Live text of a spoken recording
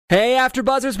Hey,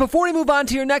 AfterBuzzers, before we move on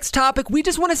to your next topic, we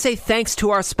just want to say thanks to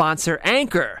our sponsor,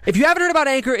 Anchor. If you haven't heard about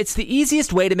Anchor, it's the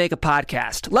easiest way to make a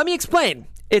podcast. Let me explain.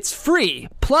 It's free.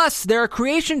 Plus, there are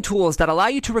creation tools that allow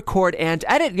you to record and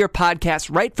edit your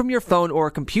podcast right from your phone or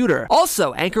computer.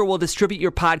 Also, Anchor will distribute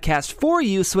your podcast for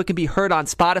you so it can be heard on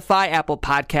Spotify, Apple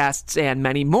Podcasts, and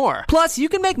many more. Plus, you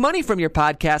can make money from your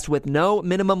podcast with no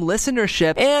minimum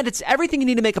listenership, and it's everything you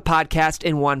need to make a podcast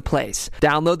in one place.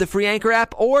 Download the free Anchor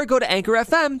app or go to Anchor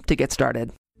FM to get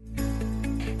started.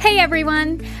 Hey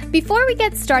everyone! Before we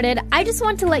get started, I just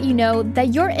want to let you know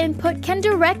that your input can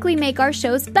directly make our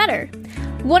shows better.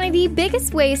 One of the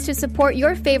biggest ways to support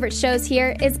your favorite shows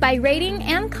here is by rating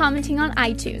and commenting on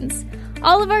iTunes.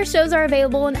 All of our shows are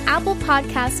available in Apple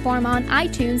Podcast form on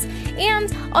iTunes,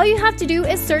 and all you have to do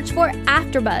is search for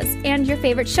AfterBuzz and your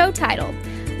favorite show title.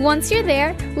 Once you're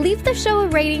there, leave the show a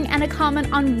rating and a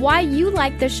comment on why you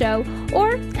like the show,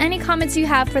 or any comments you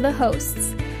have for the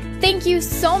hosts. Thank you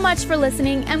so much for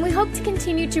listening, and we hope to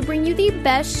continue to bring you the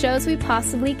best shows we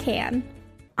possibly can.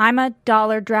 I'm a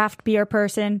dollar draft beer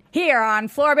person. Here on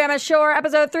Floribama Shore,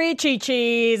 Episode 3,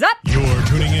 Chi-Chi's Up! You're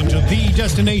tuning into the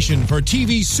destination for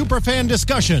TV superfan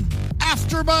discussion,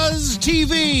 AfterBuzz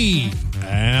TV.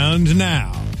 And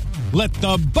now, let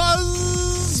the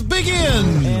buzz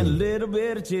begin! And a little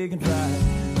bit of chicken fried.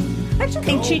 I actually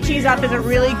think Chi-Chi's Up is a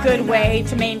really good way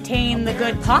to maintain the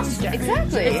good posture.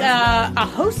 Exactly. It's a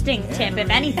hosting tip, if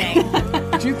anything.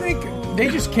 Do you think they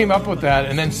just came up with that,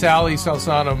 and then Sally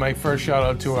Salsano, my first shout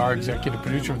out to our executive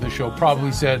producer of the show,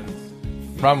 probably said,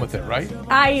 run with it, right?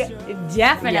 I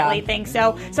definitely think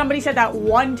so. Somebody said that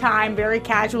one time very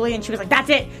casually, and she was like, that's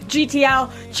it, GTL,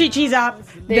 Chi-Chi's Up.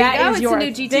 There that you go, is it's your a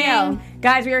new GTL. thing.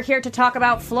 Guys, we are here to talk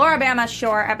about Floribama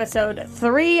Shore, episode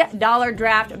 $3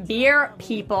 Draft Beer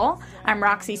People. I'm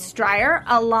Roxy Stryer,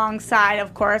 alongside,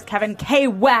 of course, Kevin K.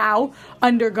 Wow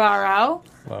Undergaro.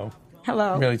 Hello.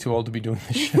 Hello. I'm really too old to be doing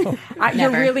this show.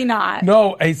 You're really not.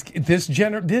 No,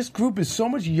 this group is so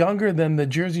much younger than the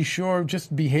Jersey Shore.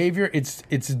 Just behavior, it's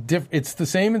the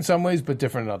same in some ways, but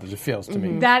different in others. It feels to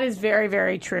me. That is very,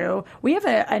 very true. We have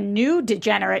a new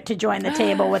degenerate to join the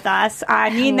table with us.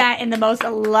 I mean that in the most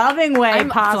loving way I'm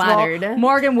possible. flattered.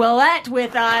 Morgan Willett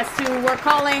with us, who we're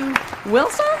calling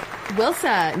Wilsa.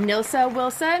 Wilsa. Nilsa.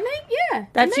 Wilsa. Yeah.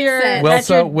 That's your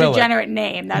Wilsa Willett. degenerate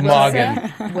name. That's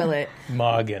Morgan. Willet.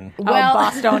 Morgan. Well-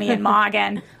 Bostonian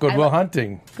Morgan. Goodwill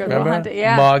Hunting. Goodwill Remember? Hunting,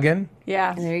 yeah. Morgan.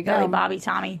 Yeah. There you go. Billy Bobby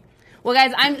Tommy. Well,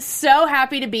 guys, I'm so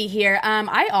happy to be here.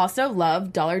 I also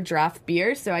love dollar draft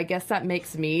beer, so I guess that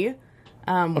makes me...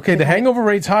 Okay, the hangover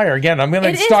rate's higher. Again, I'm going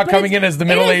to start coming in as the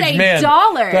middle-aged man.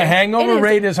 $1. The hangover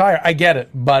rate is higher. I get it,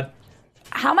 but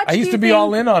How much I used to be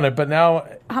all in on it, but now...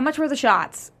 How much were the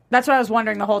shots? That's what I was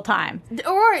wondering the whole time.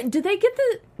 Or did they get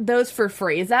those for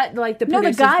free? Is that like the No, the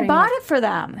producers guy being bought like- it for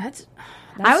them. That's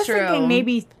I was true. thinking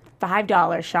maybe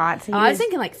 $5 shots. I was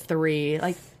thinking like 3.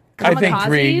 Like I think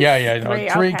 3. kamikazes? Yeah, no, 3,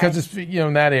 3 okay. because it's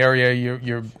in that area.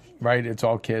 You're right. It's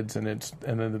all kids, and then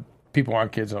the people who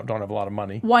aren't kids don't have a lot of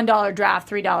money. $1 draft,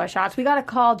 $3 shots. We got to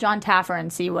call John Taffer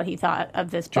and see what he thought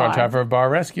of this bar. John Taffer of Bar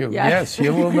Rescue. Yeah. Yes, he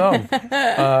will know.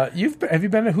 Have you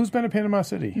been? Who's been to Panama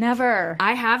City? Never.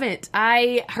 I haven't.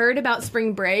 I heard about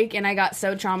spring break, and I got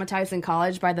so traumatized in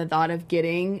college by the thought of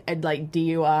getting a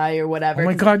DUI or whatever. Oh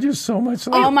my God, you're so much.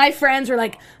 All my friends were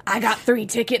like, I got 3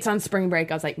 tickets on spring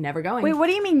break. I was like, never going. Wait, what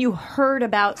do you mean you heard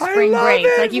about spring love break?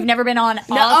 it. Like you've never been on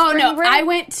No, I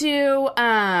went to,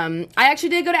 I actually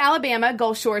did go to Alabama,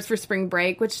 Gulf Shores for spring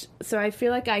break, so I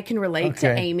feel like I can relate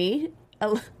to Okay. Amy.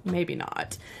 Maybe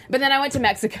not. But then I went to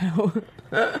Mexico.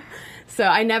 So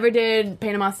I never did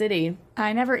Panama City.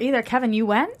 I never either. Kevin, you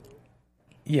went?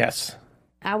 Yes.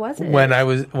 How was it? When I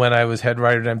was head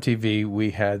writer at MTV, we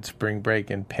had spring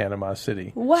break in Panama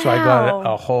City. Wow. So I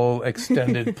got a whole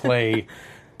extended play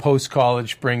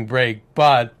post-college spring break,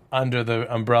 but under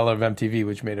the umbrella of MTV,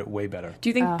 which made it way better. Do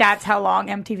you think that's how long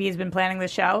MTV has been planning the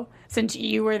show? Since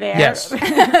you were there? Yes.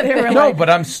 They were No, like, but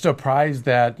I'm surprised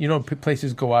that,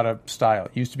 places go out of style.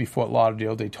 It used to be Fort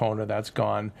Lauderdale, Daytona, that's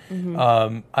gone.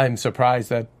 I'm surprised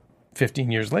that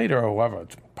 15 years later, or whatever,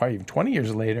 probably even 20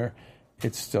 years later,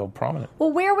 it's still prominent.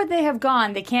 well, where would they have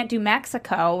gone? They can't do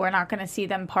Mexico. We're not going to see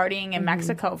them partying in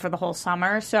Mexico for the whole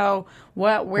summer. So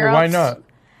where Well, else? why not?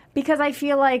 Because I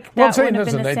feel like Well, I'm that saying, would have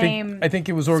been listen, the same. I think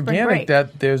it was spring organic break.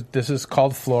 that this is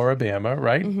called Floribama,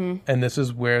 right? And this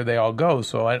is where they all go.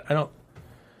 So I don't.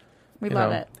 We you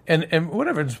love know, it. And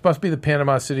whatever, it's supposed to be the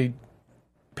Panama City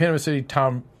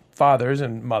town fathers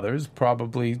and mothers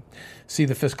probably see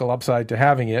the fiscal upside to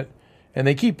having it, and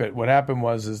they keep it. What happened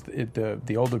was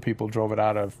the older people drove it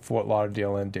out of Fort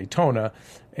Lauderdale and Daytona,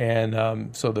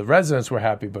 and so the residents were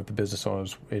happy, but the business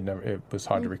owners, it was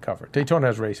hard to recover. Daytona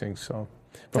has racing, so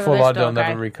Fort Lauderdale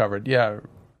never recovered. Yeah.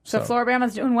 So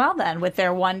Floribama's doing well then with their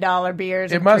 $1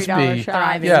 beers and $3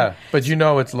 shots. Yeah, but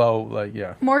it's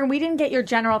low. Morgan, we didn't get your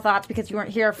general thoughts because you weren't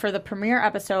here for the premiere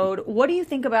episode. What do you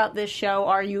think about this show?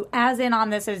 Are you as in on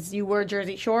this as you were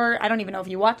Jersey Shore? I don't even know if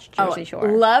you watched Jersey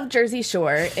Shore. Love Jersey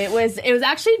Shore. It was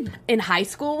actually in high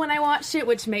school when I watched it,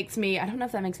 which makes me, I don't know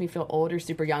if that makes me feel old or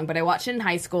super young, but I watched it in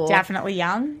high school. Definitely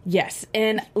young. Yes,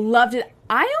 and loved it.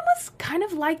 I almost kind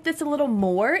of like this a little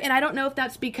more, and I don't know if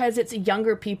that's because it's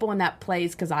younger people in that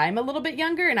plays because I'm a little bit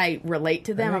younger and I relate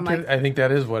to them. I think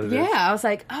that is what it is. Yeah, I was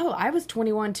like, oh, I was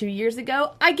 21 2 years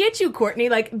ago. I get you, Courtney.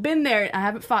 Like, been there. I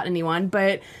haven't fought anyone,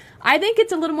 but I think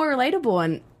it's a little more relatable,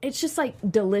 and it's just like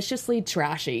deliciously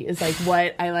trashy is like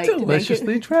what I like.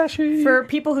 Deliciously trashy. For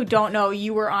people who don't know,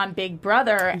 you were on Big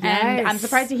Brother, and I'm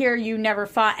surprised to hear you never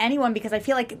fought anyone because I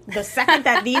feel like the second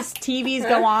that these TVs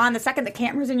go on, the second the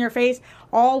camera's in your face,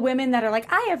 all women that are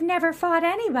like, I have never fought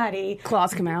anybody.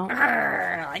 Claws come out.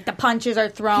 Like the punches are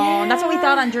thrown. Yeah. That's what we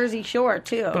thought on Jersey Shore,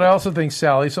 too. But I also think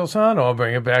Sally Solzano, I'll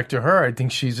bring it back to her. I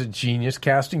think she's a genius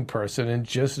casting person and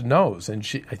just knows. And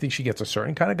I think she gets a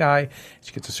certain kind of guy.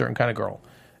 She gets a certain kind of girl.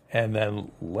 And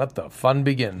then let the fun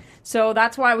begin. So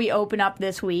that's why we open up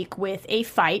this week with a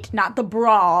fight, not the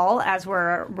brawl, as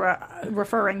we're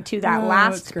referring to that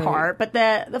last part, but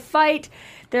the fight.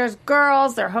 There's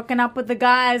girls, they're hooking up with the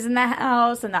guys in the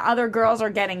house, and the other girls are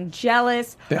getting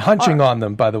jealous. They're hunching on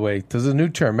them, by the way. There's a new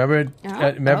term.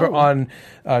 Remember on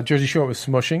Jersey Shore it was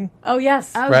smushing? Oh,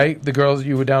 yes. Right? The girls,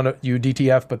 you were down to you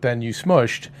DTF, but then you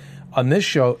smushed. On this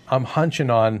show, I'm hunching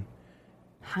on.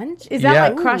 Hunch? Is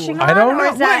that like crushing on? I don't know. Or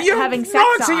is that having sex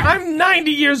Roxy, on? I'm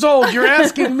 90 years old. You're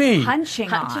asking me. Hunching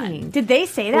on. Did they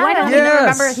say that? I don't even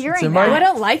remember hearing that. I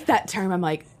don't like that term. I'm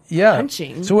like,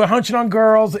 hunching. So we're hunching on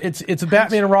girls. It's a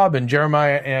Batman and Robin,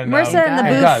 Jeremiah and Marissa in the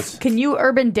booth. Gus. Can you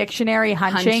Urban Dictionary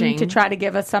hunching to try to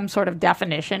give us some sort of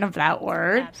definition of that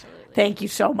word? Absolutely. Thank you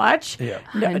so much. Yeah.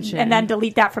 And then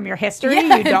delete that from your history.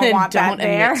 You don't want that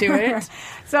there. To it.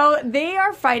 So they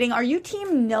are fighting. Are you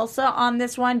Team Nilsa on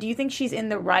this one? Do you think she's in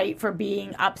the right for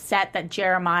being upset that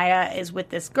Jeremiah is with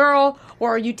this girl?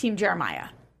 Or are you Team Jeremiah?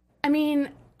 I mean,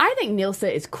 I think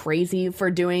Nilsa is crazy for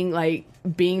doing, like,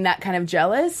 being that kind of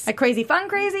jealous. Like crazy fun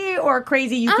crazy or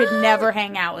crazy you could never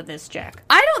hang out with this chick?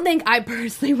 I don't think I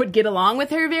personally would get along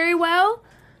with her very well.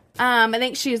 I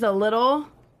think she's a little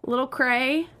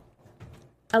cray.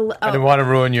 I didn't want to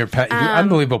ruin your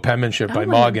unbelievable penmanship by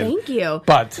Morgan. Thank you.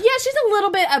 But yeah, she's a little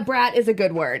bit, a brat is a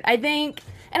good word. I think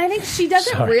she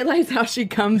doesn't realize how she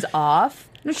comes off.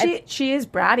 No, she is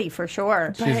bratty for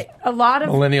sure. She's a lot of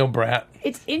millennial brat.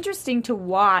 It's interesting to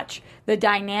watch the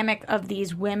dynamic of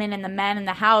these women and the men in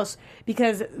the house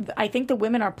because I think the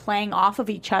women are playing off of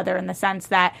each other in the sense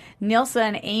that Nilsa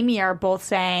and Amy are both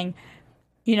saying,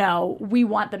 you know, we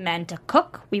want the men to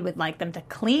cook. We would like them to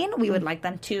clean. We would like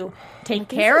them to take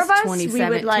care of us. We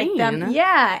would like them,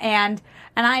 and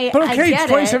I. But okay, it's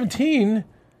 2017.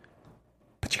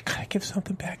 But you gotta give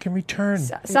something back in return.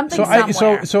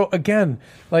 Somewhere. So again,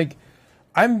 like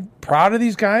I'm proud of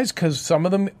these guys because some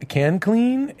of them can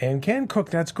clean and can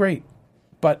cook. That's great,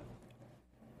 but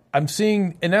I'm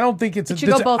seeing, and I don't think it's.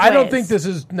 I don't think this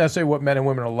is necessarily what men and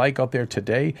women are like out there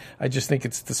today. I just think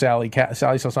it's the Sally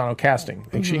Solzano casting. I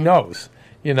think she knows,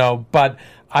 you know. But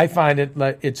I find it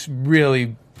like it's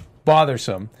really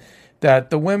bothersome that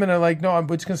the women are like, no, I'm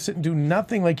just going to sit and do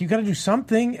nothing. Like you got to do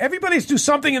something. Everybody's do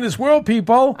something in this world,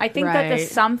 people. I think that the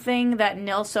something that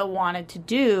Nilsa wanted to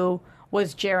do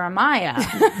was Jeremiah.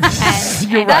 And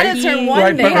you're right. That is her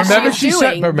one thing she's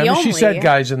doing. Remember she said,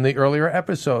 guys, in the earlier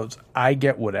episodes, I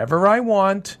get whatever I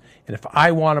want, and if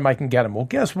I want him, I can get him. Well,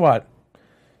 guess what?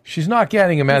 She's not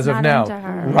getting him as of now,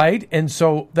 right? And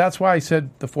so that's why I said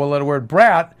the four-letter word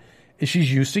brat is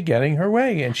she's used to getting her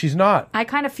way, and she's not. I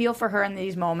kind of feel for her in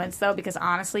these moments, though, because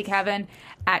honestly, Kevin,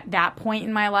 at that point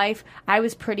in my life, I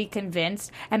was pretty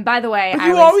convinced. And by the way,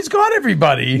 you always got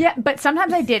everybody. Yeah, but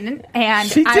sometimes I didn't.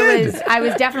 And I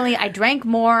was definitely, I drank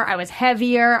more. I was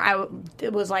heavier.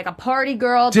 It was like a party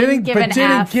girl. Didn't give an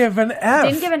F.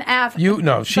 Didn't give an F.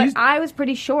 But I was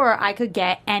pretty sure I could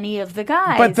get any of the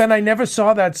guys. But then I never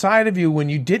saw that side of you when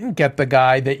you didn't get the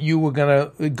guy that you were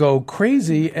going to go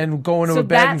crazy and go into a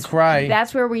bed and cry.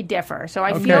 That's where we differ. So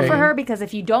I feel for her because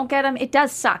if you don't get him, it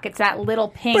does suck. It's that little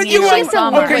ping. But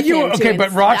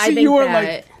but Roxy, you were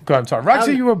like, Go, I'm sorry.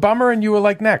 Roxy, you were a bummer and you were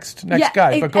like next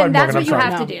guy. But go ahead, and that's Morgan, what I'm you sorry.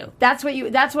 have to do.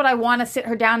 That's what I want to sit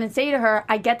her down and say to her.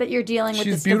 I get that you're dealing with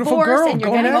She's this a beautiful divorce girl. and you're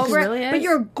Go getting ahead. over it, She really is. but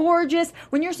you're gorgeous.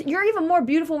 When you're even more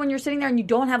beautiful when you're sitting there and you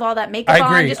don't have all that makeup I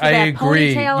on. agree. Just with I that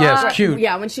agree. ponytail Yes, on. cute.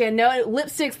 Yeah, when she had no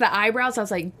lipsticks, the eyebrows, I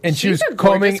was like, And she she's was a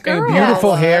combing gorgeous girl.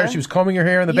 beautiful hair. She was combing her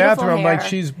hair in the Beautiful bathroom. I'm like, hair.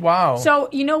 she's wow. So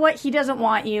you know what? He doesn't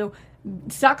want you.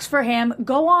 Sucks for him.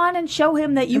 Go on and show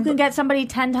him that you can get somebody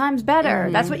 10 times better.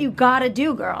 That's what you gotta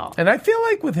do, girl. And I feel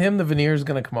like with him, the veneer is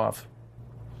going to come off.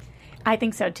 I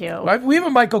think so too. We have a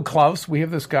Michael Klaus. We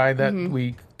have this guy that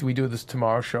we do this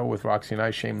Tomorrow Show with Roxy and I.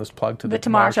 Shameless plug to the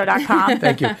TheTomorrowShow.com.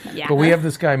 Thank you. Yeah. But we have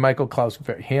this guy, Michael Klaus,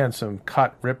 very handsome,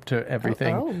 cut, ripped to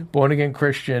everything, born again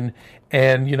Christian,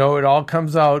 and it all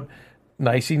comes out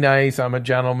nicey nice. I'm a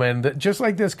gentleman, just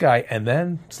like this guy, and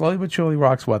then slowly but surely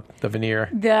rocks what the veneer.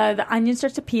 The onion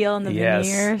starts to peel and the Yes.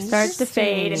 veneer starts to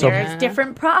fade, and So- there's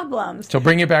different problems. So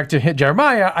bring it back to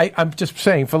Jeremiah. I'm just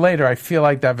saying for later. I feel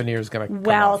like that veneer is going to come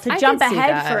Well, off. to I jump can see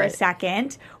ahead that. for a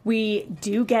second, we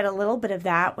do get a little bit of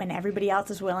that when everybody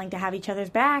else is willing to have each other's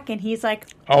back, and he's like,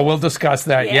 Oh, we'll discuss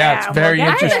that. Yeah, Yeah, it's very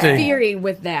we'll get to it. I have a interesting. theory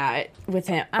with that, with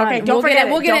him. Okay, don't forget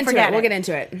it. We'll get Don't into forget it. We'll it. get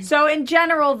into it. So in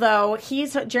general, though,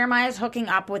 Jeremiah's hooking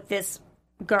up with this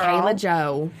girl. Kayla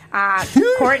Joe.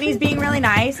 Courtney's being really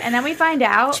nice, and then we find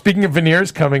out, Speaking of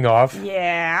veneers coming off,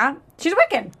 yeah, she's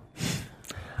Wiccan.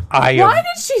 Why Why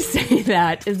did she say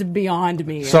that? Is beyond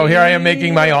me. So here I am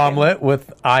making my omelet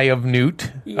with eye of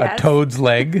newt, Yes. a toad's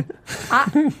leg.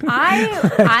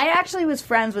 I actually was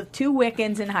friends with 2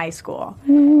 Wiccans in high school.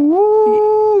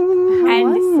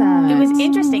 And it was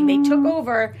interesting. They took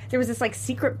over. There was this like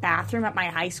secret bathroom at my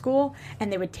high school,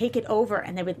 and they would take it over,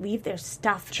 and they would leave their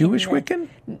stuff. Jewish in the-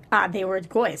 Wiccan? They were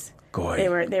goys. Goy.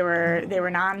 They were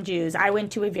non-Jews. I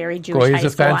went to a very Jewish Goy high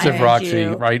is school. offensive, I'm a Roxy,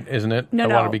 Jew. right? Isn't it? No, I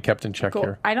no. want to be kept in check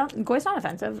here. Goy's not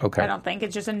offensive. Okay. I don't think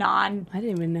it's just a non. I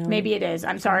didn't even know. Maybe it is.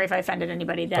 I'm sorry if I offended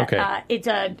anybody. That Okay. it's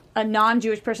a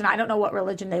non-Jewish person. I don't know what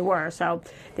religion they were. So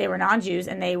they were non-Jews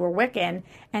and they were Wiccan,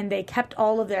 and they kept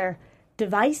all of their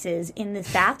devices in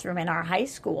this bathroom in our high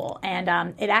school, and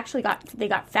they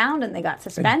got found and they got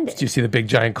suspended. Did you see the big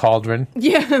giant cauldron?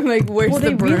 Yeah, like where's Well,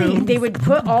 the broom? they would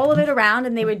put all of it around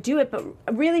and they would do it, but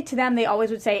really to them they always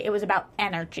would say it was about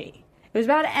energy. It was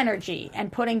about energy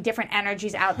and putting different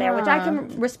energies out there, which I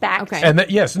can respect. Okay. And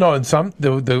and some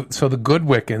the good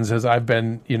Wiccans, as I've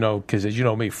been, because as you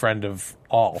know me, friend of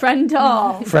all. Friend to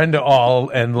all. Friend to all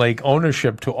and like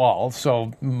ownership to all.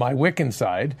 So my Wiccan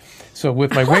side. So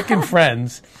with my Wiccan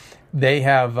friends, they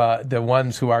have the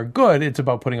ones who are good. It's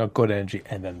about putting out good energy,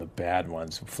 and then the bad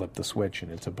ones who flip the switch,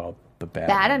 and it's about the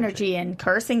bad energy and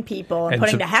cursing people and And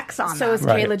putting so- the hex on So them. is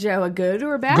Right. Kayla Joe a good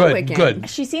or a bad Good, Wiccan? good.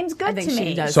 She seems good I think to she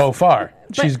me. does. So far,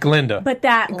 she's Glinda. But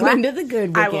that Glinda the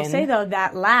good I will Wiccan. say though,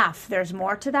 that laugh. There's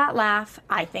more to that laugh.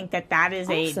 I think that is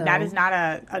Also- that is not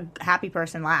a happy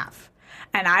person laugh.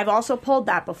 And I've also pulled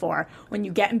that before. When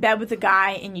you get in bed with a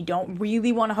guy and you don't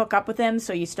really want to hook up with him,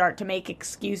 so you start to make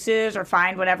excuses or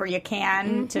find whatever you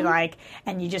can to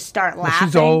and you just start laughing.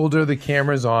 She's older. The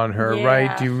camera's on her, Yeah.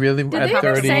 right? Do you really Did at they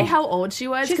ever 30? say how old she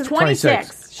was? She's 'Cause-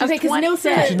 26. She's Okay, because 26.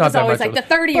 Nilsa She's not is that always much like the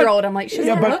older. 30-year-old. I'm like, she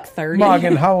doesn't look 30.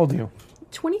 Morgan, how old are you?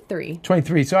 23.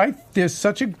 23. So there's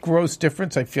such a gross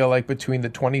difference, I feel like, between the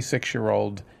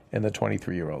 26-year-old and the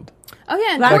 23-year-old. Oh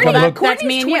yeah, and Like, Courtney, well, that's Courtney's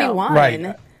me and you. 21.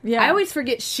 Right. Yeah. I always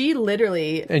forget she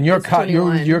literally And you're is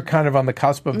 21. you're kind of on the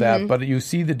cusp of that, but you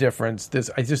see the difference.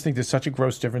 I just think there's such a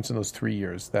gross difference in those 3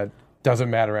 years that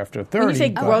doesn't matter after 30. When you say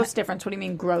but gross difference, what do you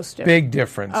mean gross difference? Big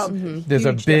difference. Oh, There's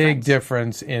a huge big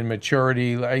difference in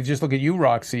maturity. I just look at you,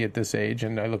 Roxy, at this age,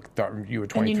 and thought you were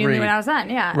 23. And you knew me when I was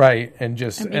then, yeah. Right, and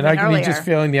even I can be earlier. just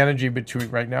feeling the energy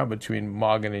between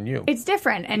Morgan and you. It's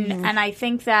different, and I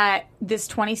think that this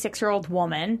 26-year-old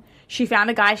woman, she found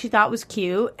a guy she thought was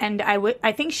cute, and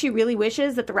I think she really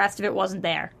wishes that the rest of it wasn't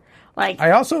there. Like,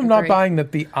 I also am not Agree. buying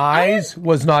that the eyes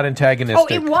was not antagonistic.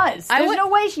 oh, it was. I There's would- no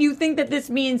way you think that this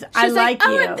means I She's like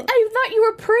oh, you. I thought you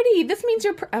were pretty. This means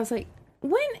you're. I was like,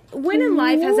 when in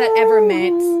life has that ever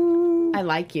meant I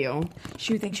like you?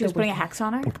 She would think she was putting a hex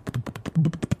on her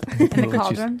in the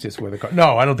cauldron. Just where the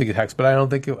no, I don't think it's hex, but I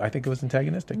think it was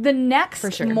antagonistic. The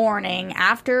next sure. morning,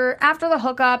 after the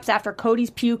hookups, after Cody's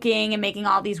puking and making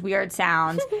all these weird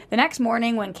sounds, the next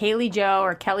morning when Kaylee Joe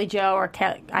or Kelly Joe or I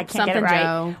can't get Something it right,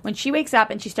 Joe. when she wakes up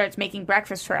and she starts making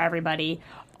breakfast for everybody,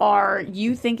 are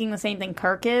you thinking the same thing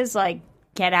Kirk is? Like,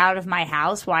 get out of my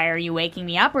house, why are you waking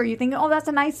me up? Or are you thinking, oh, that's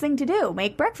a nice thing to do,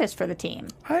 make breakfast for the team?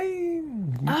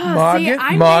 See,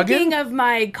 I'm thinking of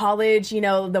my college,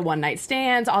 the one-night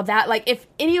stands, all that. Like, if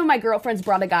any of my girlfriends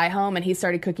brought a guy home and he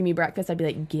started cooking me breakfast, I'd be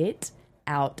like, get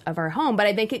out of our home. But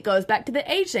I think it goes back to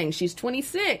the age thing. She's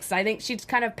 26. I think she's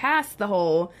kind of past the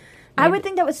whole... I would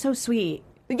think that was so sweet.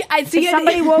 I see if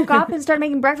somebody woke up and started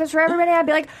making breakfast for everybody, I'd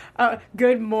be like,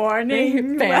 good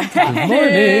morning.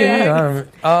 Good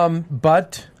morning.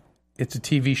 But it's a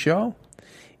TV show,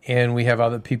 and we have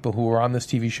other people who are on this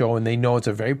TV show, and they know it's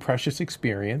a very precious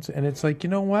experience. And it's like, you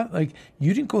know what? Like,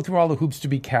 you didn't go through all the hoops to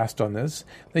be cast on this.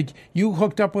 Like, you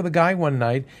hooked up with a guy one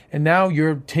night, and now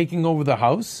you're taking over the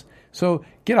house. So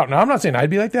get out. Now, I'm not saying I'd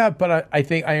be like that, but I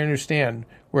think I understand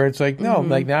where it's like, no,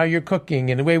 like now you're cooking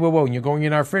and wait, and you're going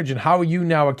in our fridge. And how are you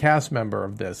now a cast member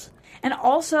of this? And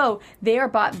also, they are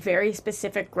bought very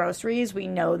specific groceries. We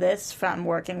know this from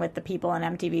working with the people on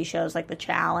MTV shows like The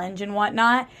Challenge and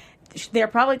whatnot. They're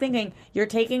probably thinking, you're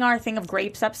taking our thing of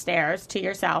grapes upstairs to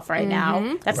yourself right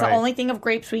now. That's the only thing of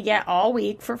grapes we get all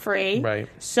week for free. Right.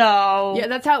 So... Yeah,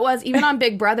 that's how it was. Even on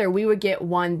Big Brother, we would get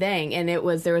one thing, and there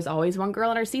was always one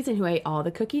girl in our season who ate all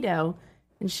the cookie dough,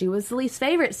 and she was the least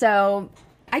favorite. So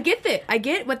I get that. I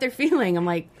get what they're feeling. I'm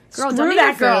like, girl, don't eat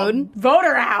that girl. Food. Vote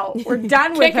her out. We're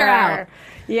done with her. Out.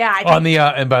 Yeah. I think on the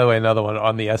and by the way, another one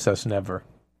on the SS Never.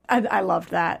 I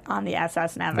loved that on the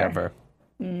SS Never.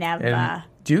 Never. And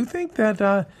do you think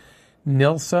that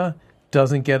Nilsa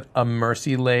doesn't get a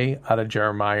mercy lay out of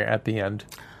Jeremiah at the end?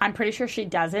 I'm pretty sure she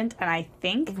doesn't, and I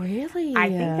think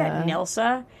that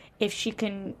Nilsa, if she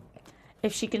can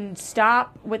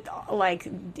stop with like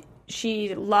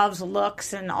she loves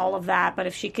looks and all of that, but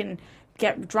if she can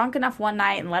get drunk enough one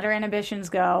night and let her inhibitions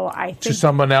go, I think to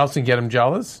someone else and get him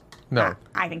jealous. No,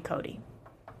 I think Cody.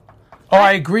 Oh,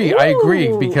 I agree. I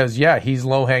agree because he's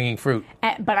low hanging fruit.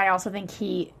 But I also think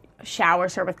he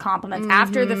showers her with compliments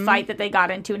after the fight that they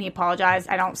got into, and he apologized.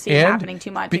 I don't see it happening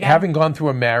too much. Having gone through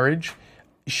a marriage,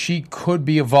 she could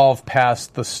be evolved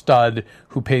past the stud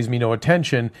who pays me no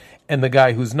attention and the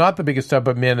guy who's not the biggest stud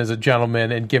but man is a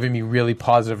gentleman and giving me really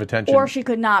positive attention. Or she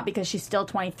could not because she's still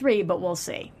 23, but we'll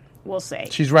see. We'll see.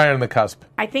 She's right on the cusp.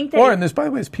 I think that... and there's, by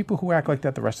the way, there's people who act like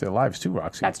that the rest of their lives too,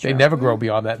 Roxy. That's true. They never grow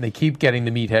beyond that, and they keep getting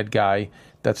the meathead guy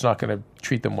that's not going to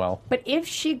treat them well. But if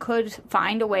she could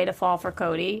find a way to fall for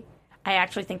Cody, I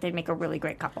actually think they'd make a really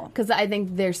great couple. Because I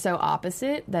think they're so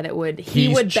opposite that he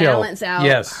would balance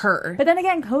out her. But then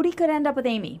again, Cody could end up with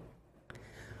Amy.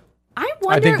 I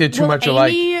wonder, I think they're too much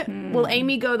alike. Will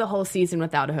Amy go the whole season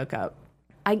without a hookup?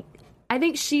 I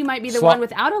think she might be the one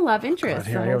without a love interest.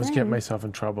 God, I always get myself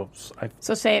in trouble.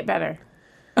 So say it better.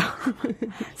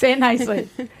 Say it nicely.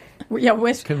 Yeah,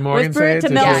 can Morgan whisper say it to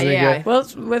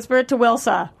Milsa. Whisper it to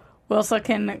Wilsa. Wilsa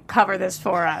can cover this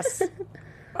for us.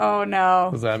 Oh, no.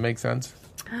 Does that make sense?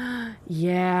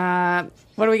 Yeah.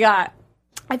 What do we got?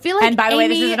 I feel like and by the way,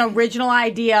 this is an original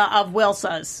idea of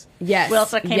Wilsa's. Yes.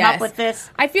 Wilsa came up with this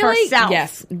I feel herself. like,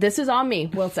 yes, this is on me,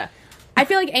 Wilsa. I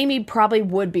feel like Amy probably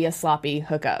would be a sloppy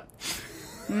hookup.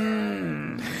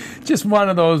 Just one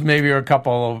of those, maybe, or a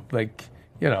couple of, like,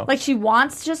 you know. Like she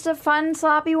wants just a fun,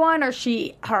 sloppy one, or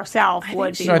she herself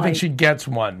would be. No, I think she gets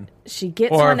one. She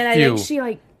gets one, and I think she,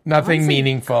 like, nothing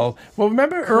meaningful. Well,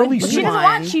 remember early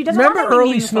Snooki? She doesn't want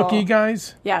early Snooki,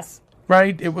 guys? Yes.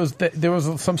 Right? It was there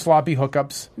was some sloppy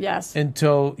hookups. Yes.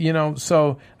 Until,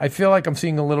 so I feel like I'm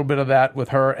seeing a little bit of that with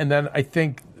her. And then I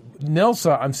think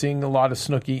Nilsa, I'm seeing a lot of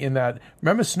Snooki in that.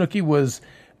 Remember, Snooki was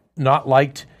not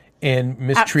liked and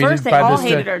mistreated at first, they by all this.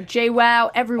 Hated her.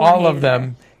 JWoww, everyone all hated of them.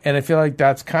 her. And I feel like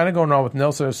that's kind of going on with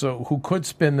Nilsa, so who could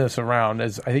spin this around,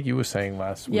 as I think you were saying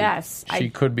last week. Yes. She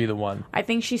could be the one. I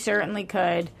think she certainly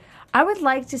could. I would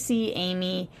like to see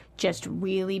Amy just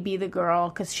really be the girl,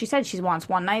 because she said she wants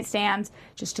one-night stands,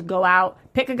 just to go out,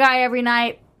 pick a guy every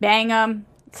night, bang him,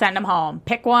 send him home.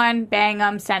 Pick one, bang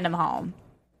him, send him home.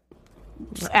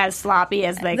 As sloppy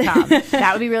as they come.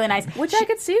 That would be really nice. Which I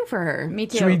could see for her. Me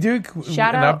too. Should we do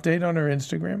Shout an out. Update on her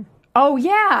Instagram? Oh,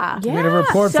 yeah. We had a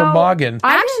report from Morgan.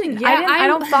 I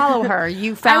don't follow her.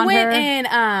 You found her? I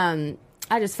went and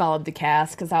I just followed the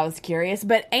cast because I was curious.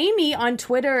 But Amy on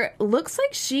Twitter looks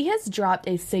like she has dropped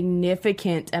a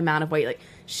significant amount of weight. Like,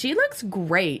 she looks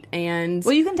great. And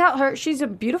well, you can tell her she's a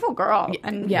beautiful girl.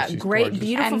 And great, gorgeous.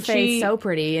 beautiful and face, so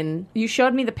pretty. And you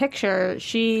showed me the picture.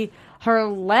 Her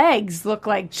legs look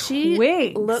like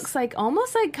twigs. Looks like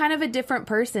almost like kind of a different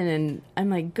person, and I'm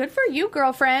like, good for you,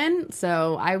 girlfriend.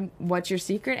 So what's your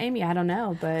secret, Amy? I don't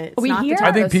know, but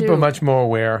I think people are much more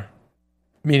aware.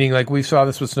 Meaning, like, we saw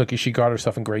this with Snooki. She got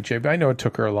herself in great shape. I know it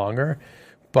took her longer,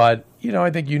 but I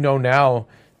think now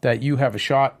that you have a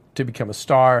shot to become a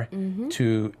star,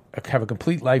 to have a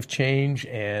complete life change,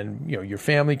 and your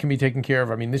family can be taken care of.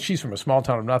 I mean, she's from a small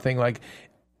town of nothing. Like,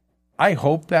 I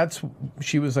hope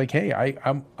she was like, hey,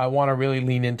 I want to really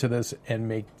lean into this and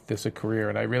make this a career.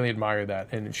 And I really admire that.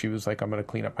 And she was like, I'm going to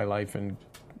clean up my life and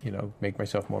make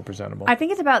myself more presentable. I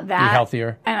think it's about that. Be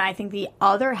healthier. And I think the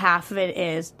other half of it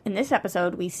is, in this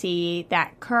episode, we see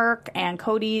that Kirk and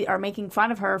Cody are making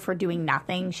fun of her for doing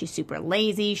nothing. She's super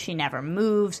lazy. She never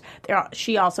moves.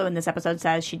 She also, in this episode,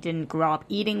 says she didn't grow up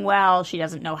eating well. She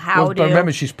doesn't know how to. But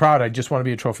remember, she's proud. I just want to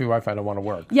be a trophy wife. I don't want to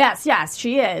work. Yes,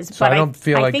 she is. So I don't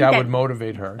feel like that would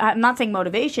motivate her. I'm not saying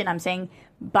motivation. I'm saying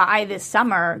by this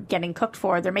summer, getting cooked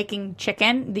for, they're making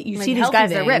chicken. You see these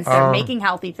guys, they're ripped. They're making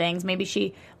healthy things. Maybe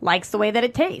she likes the way that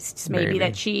it tastes. Maybe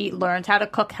that she learns how to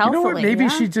cook healthily. You know what? Maybe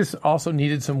she just also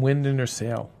needed some wind in her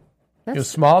sail.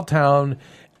 Small town,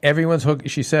 everyone's hooked.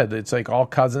 She said it's like all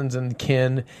cousins and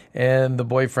kin, and the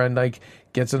boyfriend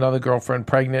gets another girlfriend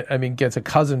pregnant. I mean, gets a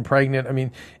cousin pregnant. I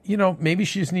mean, maybe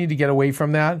she just needed to get away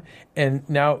from that and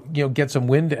now, get some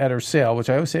wind at her sail, which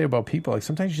I always say about people. Like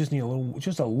sometimes you just need a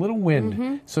little wind.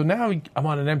 Mm-hmm. So now I'm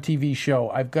on an MTV show.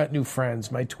 I've got new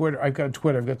friends. I've got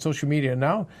Twitter. I've got social media.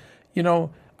 Now,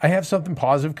 I have something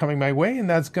positive coming my way, and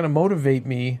that's going to motivate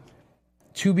me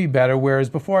to be better. Whereas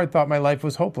before I thought my life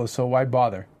was hopeless. So why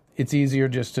bother? It's easier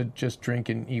just to drink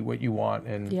and eat what you want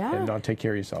and not take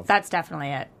care of yourself. That's definitely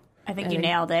it. I think you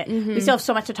nailed it. Mm-hmm. We still have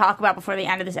so much to talk about before the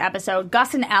end of this episode.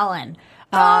 Gus and Ellen,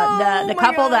 the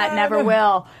couple that never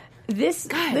will. This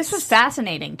was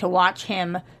fascinating to watch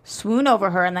him swoon over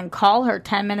her and then call her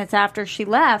 10 minutes after she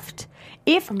left.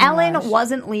 If Ellen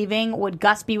wasn't leaving, would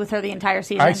Gus be with her the entire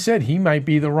season? I said he might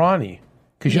be the Ronnie.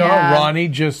 Because Ronnie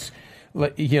just... he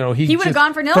would have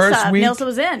gone for Nilsa if Nilsa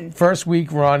was in. First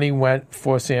week, Ronnie went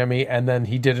for Sammy, and then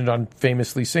he did it on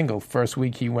Famously Single. First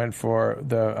week, he went for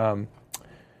the...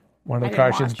 one of the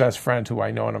Kardashians' best friend, who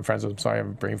I know and I'm friends with. I'm sorry, I have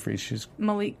a brain freeze. She's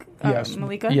Malika.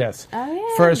 Yes. Oh,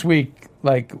 yeah. First week,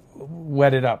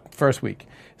 wet it up. First week.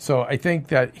 So I think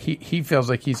that he feels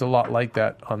like he's a lot like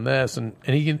that on this, and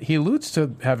he alludes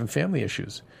to having family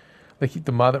issues. Like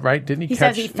the mother, right? Didn't he? He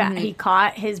says he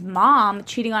caught his mom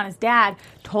cheating on his dad,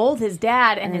 told his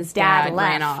dad, and his dad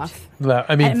left. Ran off.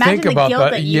 I mean, think about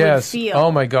that. Yes. Oh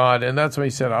my God. And that's what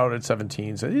he said out at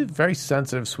 17. So he's a very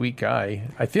sensitive, sweet guy.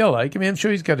 I feel like. I mean, I'm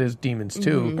sure he's got his demons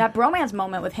too. Mm-hmm. That bromance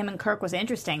moment with him and Kirk was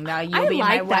interesting. Though I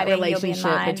like that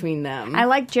relationship between them. I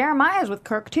like Jeremiah's with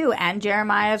Kirk too, and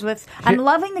Jeremiah's with. I'm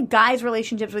loving the guys'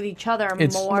 relationships with each other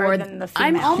more than the females.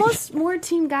 I'm almost more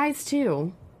team guys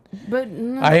too.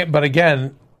 But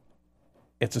again,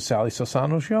 it's a Sally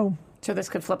Sassano show. So this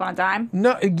could flip on a dime?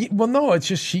 No, it's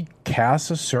just she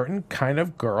casts a certain kind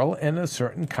of girl and a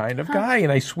certain kind of guy. And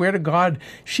I swear to God,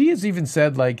 she has even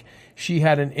said she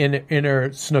had an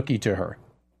inner Snooki to her.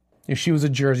 If she was a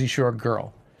Jersey Shore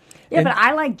girl. Yeah, but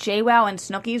I like JWoww and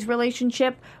Snooki's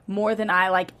relationship more than I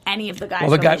like any of the guys'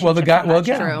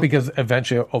 because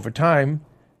eventually over time,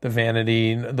 the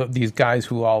vanity, these guys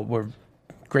who all were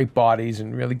great bodies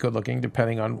and really good looking,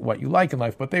 depending on what you like in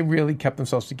life, but they really kept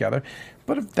themselves together.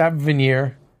 But if that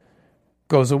veneer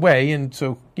goes away, and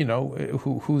so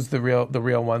who's the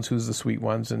real ones, who's the sweet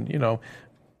ones, and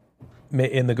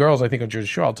and the girls I think on Jersey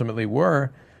Shore ultimately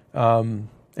were and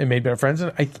made better friends,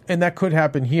 and that could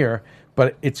happen here,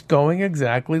 but it's going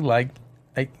exactly like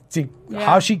I think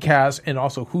how she casts and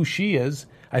also who she is.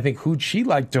 I think who'd she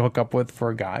like to hook up with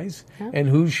for guys, and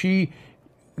who she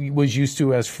was used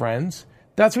to as friends.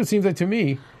 That's what it seems like to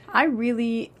me. I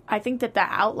think that the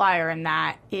outlier in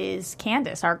that is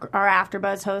Candace, our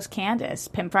AfterBuzz host, Candace,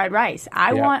 Pimp Fried Rice.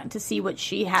 I want to see what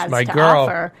she has to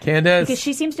offer. Candace. Because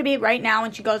she seems to be, right now,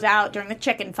 when she goes out during the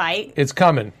chicken fight. It's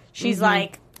coming. She's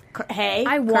like, hey,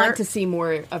 I want to see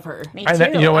more of her. Me too.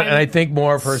 And I think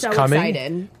more of her's coming.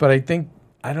 Excited. But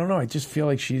I don't know. I just feel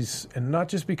like she's, and not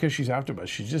just because she's AfterBuzz,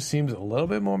 she just seems a little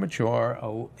bit more mature, a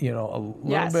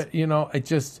little bit, it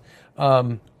just...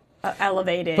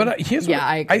 elevated. But here's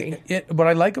I agree. What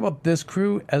I like about this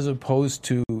crew as opposed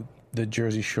to the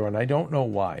Jersey Shore, and I don't know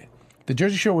why. The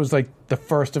Jersey Shore was like the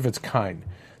first of its kind.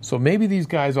 So maybe these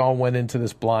guys all went into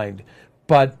this blind.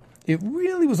 But it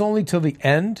really was only till the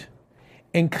end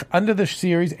and under the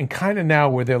series and kind of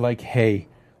now where they're like, hey,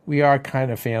 we are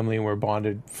kind of family and we're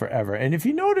bonded forever. And if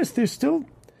you notice, they're still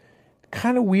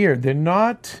kind of weird. They're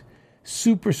not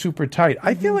super, super tight.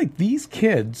 I feel like these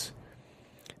kids...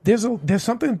 There's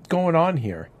something going on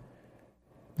here.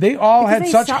 They all had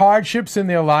such hardships in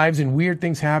their lives and weird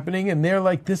things happening, and they're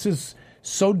like, this is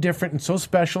so different and so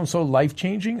special and so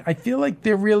life-changing. I feel like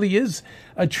there really is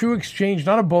a true exchange,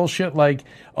 not a bullshit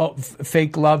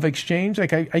fake love exchange.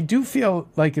 Like I do feel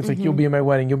like it's like you'll be in my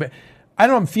wedding. I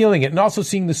don't know, I'm feeling it. And also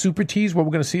seeing the super teas, what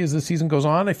we're going to see as the season goes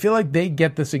on, I feel like they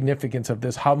get the significance of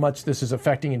this, how much this is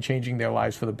affecting and changing their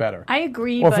lives for the better. I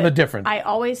agree. Or for the different. I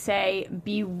always say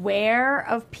beware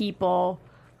of people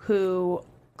who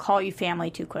call you family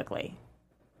too quickly.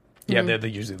 Yeah, they're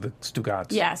usually the Stugats.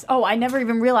 Yes. Oh, I never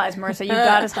even realized, Marissa, you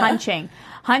got us hunching.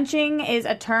 Hunching is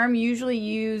a term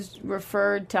usually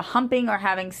referred to humping or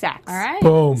having sex. All right.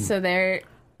 Boom. So they're...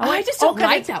 I just don't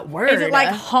like that word. Is it like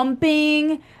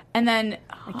humping and then...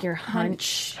 Like you're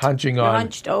hunched. Hunching You're on.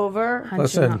 hunched over.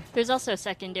 Listen. There's also a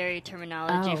secondary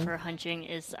terminology for hunching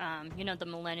is, the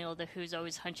millennial who's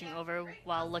always hunching over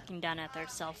while looking down at their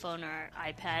cell phone or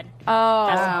iPad. Oh.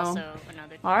 That's also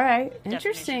another All right. definition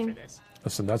Interesting. for this.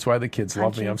 Listen, that's why the kids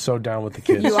love me. I'm so down with the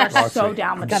kids. You are Roxy. so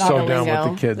down with the I'm kids. so down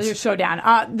with the You're kids. so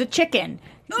down. The chicken.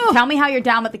 Tell me how you're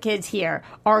down with the kids here.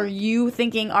 Are you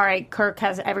thinking, all right, Kirk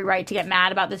has every right to get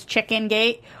mad about this chicken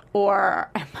gate?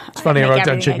 Or It's funny, I wrote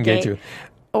down chicken gate too.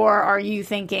 Or are you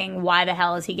thinking, why the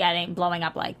hell is he blowing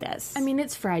up like this? I mean,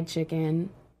 it's fried chicken.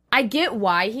 I get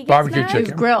why he gets Barbecue mad. chicken.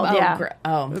 It's grilled, yeah.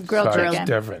 Grilled Sorry, chicken. it's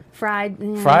different. Fried,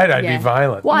 I'd yeah. be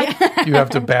violent. Why? You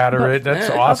have to batter it. That's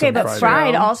awesome. Okay, but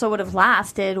fried True. also would have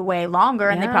lasted way longer,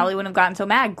 and they Yeah. probably wouldn't have gotten so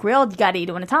mad. Grilled, you got to eat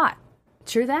it when it's hot.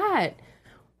 True that.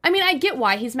 I mean, I get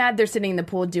why he's mad. They're sitting in the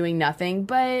pool doing nothing,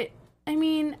 but I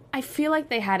mean, I feel like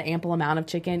they had ample amount of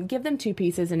chicken. Give them 2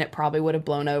 pieces, and it probably would have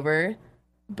blown over.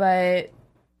 But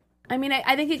I mean,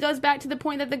 I think it goes back to the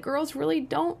point that the girls really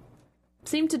don't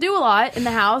seem to do a lot in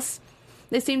the house.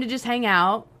 They seem to just hang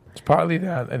out. It's partly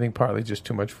that. I think partly just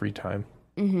too much free time.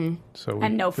 Mm-hmm. So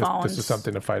And no This phones. is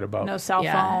something to fight about. No cell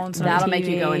phones. No That'll make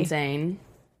you go TV. insane.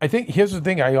 I think here's the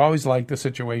thing. I always liked the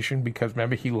situation because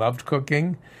remember he loved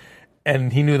cooking,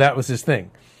 and he knew that was his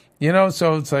thing.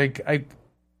 So it's like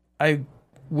I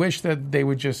wish that they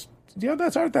would just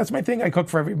that's my thing. I cook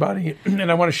for everybody,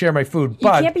 and I want to share my food. You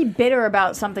But can't be bitter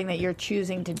about something that you're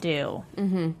choosing to do.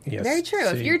 yes, Very true.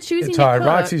 If you're choosing it's to hard. cook-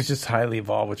 Roxy's just highly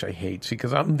evolved, which I hate.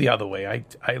 Because I'm the other way.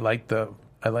 I like the.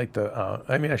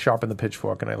 I sharpen the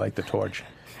pitchfork and I like the torch.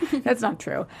 That's not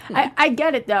true. I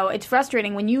get it, though. It's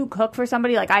frustrating when you cook for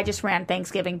somebody. Like, I just ran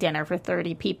Thanksgiving dinner for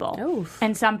 30 people. Oof.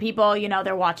 And some people,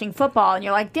 they're watching football, and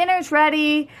you're like, dinner's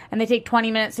ready. And they take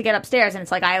 20 minutes to get upstairs. And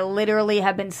it's like, I literally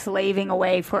have been slaving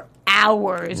away for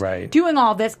hours doing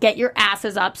all this. Get your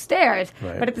asses upstairs.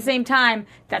 Right. But at the same time,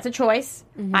 that's a choice.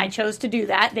 I chose to do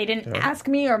that. They didn't ask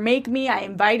me or make me. I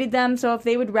invited them. So if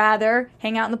they would rather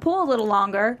hang out in the pool a little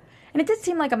longer. And it did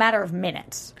seem like a matter of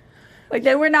minutes. Like,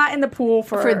 they were not in the pool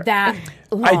for that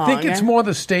long. I think it's more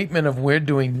the statement of we're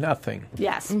doing nothing.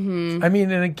 Yes. I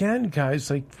mean, and again, guys,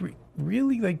 like,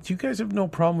 really, like, do you guys have no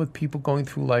problem with people going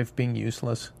through life being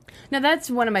useless? Now, that's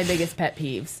one of my biggest pet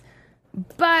peeves.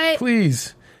 But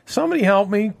Please, somebody help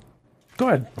me. Go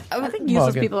ahead. I think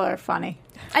useless Morgan. people are funny.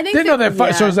 I think They know they're fun.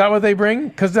 yeah. So is that what they bring?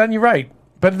 Because then you're right.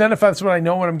 But then if that's what I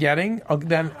know what I'm getting,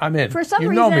 then I'm in. For some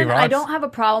you know reason, me, Rox. I don't have a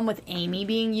problem with Amy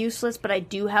being useless, but I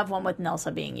do have one with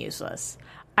Nilsa being useless.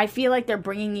 I feel like they're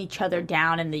bringing each other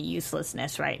down in the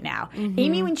uselessness right now.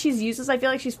 Amy, when she's useless, I feel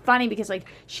like she's funny because, like,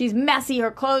 she's messy, her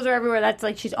clothes are everywhere. That's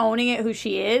like she's owning it, who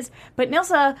she is. But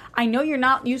Nilsa, I know you're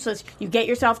not useless. You get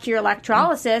yourself to your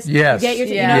electrolysis. Yes. You get your,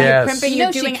 Yes. you're crimping. You You're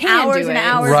know she doing can hours do and it.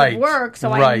 hours Right. of work.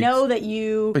 So I Right. know that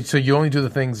you. But so you only do the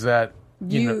things that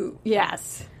you know.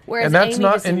 Yes. Whereas And that's Amy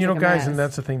not, just and seems you know, like a guys, mess. and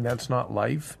that's the thing. That's not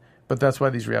life. But that's why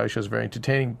these reality shows are very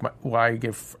entertaining. Why I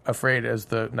get afraid as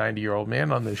the 90-year-old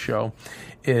man on this show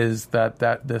is that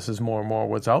this is more and more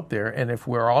what's out there. And if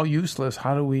we're all useless,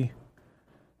 how do we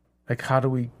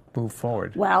move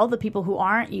forward? Well, the people who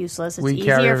aren't useless, it's We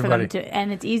carry easier for them everybody.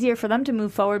 and it's easier for them to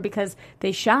move forward because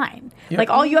they shine. Yep. Like,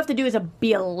 all you have to do is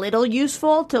be a little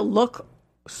useful to look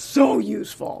so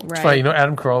useful. Right. It's funny,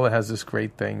 Adam Carolla has this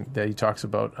great thing that he talks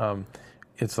about.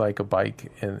 It's like a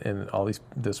bike and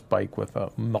this bike with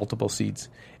multiple seats,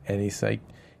 and he's like,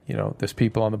 there's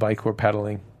people on the bike who are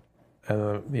pedaling,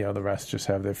 and the rest just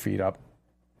have their feet up.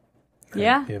 And,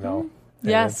 Yeah. and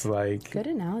Yes. it's like Good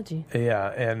analogy. yeah,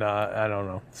 and I don't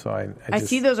know. So I I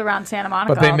see those around Santa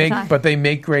Monica but they all make the time. but they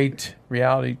make great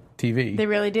reality TV. They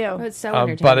really do. It's so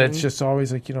entertaining. But it's just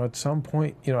always like, at some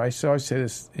point, I always say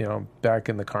this, back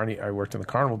in I worked in the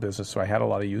carnival business, so I had a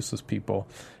lot of useless people.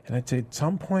 And I'd say at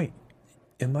some point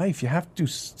in life, you have to do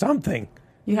something.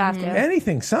 You have to.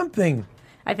 Anything, something.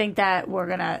 I think that we're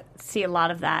going to see a lot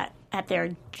of that at their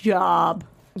job.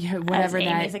 Yeah, whatever As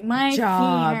that Amy's like, my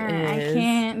job feet hurt. is. I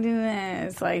can't do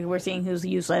this. Like, we're seeing who's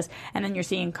useless. And then you're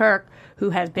seeing Kirk, who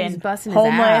has been busting his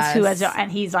homeless, ass.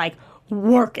 and he's like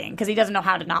working because he doesn't know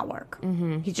how to not work.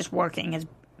 He's just working his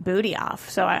booty off.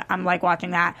 So I'm like watching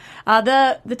that.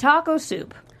 The taco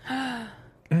soup.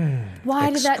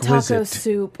 Why did that taco Exquisite.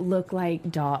 soup look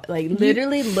like dog? Like,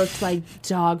 literally looked like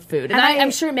dog food. And And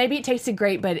I'm sure maybe it tasted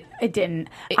great, but It didn't.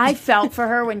 I felt for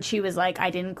her when she was like, I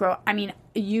didn't grow. I mean,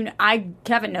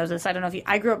 Kevin knows this. I don't know if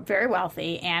I grew up very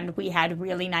wealthy, and we had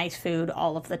really nice food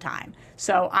all of the time.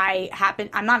 So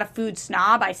I'm not a food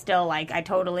snob. I still I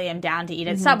totally am down to eat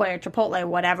at Subway or Chipotle,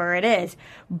 whatever it is.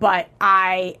 But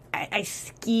I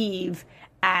skeeve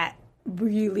at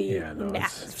really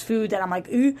food that I'm like,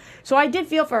 ooh. So I did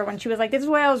feel for her when she was like, this is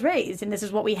the way I was raised, and this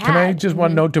is what we had. Can I just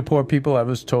one note to poor people? I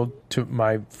was told to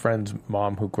my friend's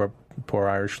mom, who grew up poor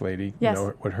Irish lady, yes.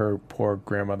 What her poor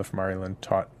grandmother from Ireland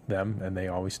taught them, and they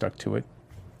always stuck to it.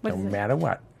 No matter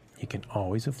what, you can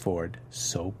always afford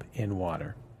soap and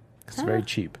water. It's very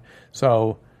cheap.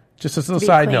 So just as a little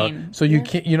side note. So you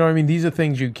can't, what I mean? These are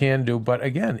things you can do, but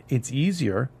again, it's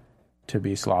easier to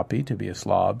be sloppy, to be a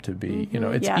slob, to be,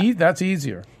 that's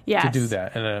easier to do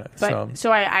that. And,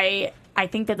 so I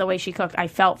think that the way she cooked, I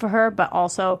felt for her, but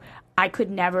also I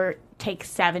could never take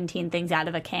 17 things out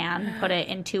of a can, put it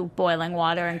into boiling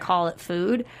water, and call it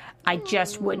food. I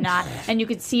just would not. And you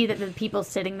could see that the people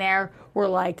sitting there were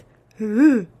like,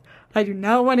 I do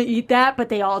not want to eat that, but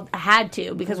they all had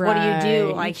to, because what do you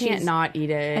do? You can't not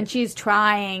eat it. And she's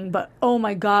trying, but oh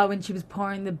my God, when she was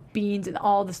pouring the beans and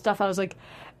all the stuff, I was like,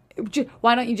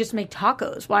 why don't you just make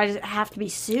tacos? Why does it have to be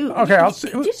soup? Okay,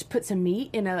 you just put some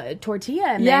meat in a tortilla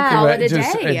and then call it a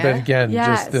day. But again,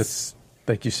 just this,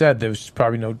 like you said, there was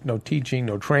probably no teaching,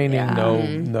 no training, no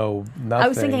nothing. I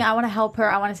was thinking, I want to help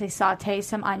her. I want to say saute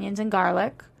some onions and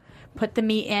garlic, put the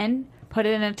meat in, put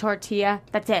it in a tortilla.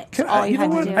 That's it. That's all you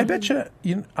had to do. I bet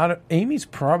you, Amy's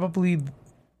probably,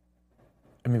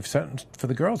 for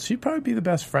the girls, she'd probably be the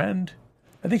best friend.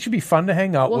 I think she'd be fun to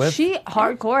hang out with. Well, she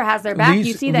hardcore has their back.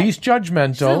 You see that. Least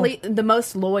judgmental. The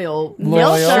most loyal.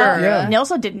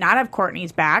 Nilsa did not have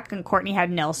Courtney's back, and Courtney had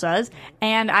Nilsa's.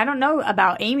 And I don't know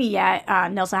about Amy yet,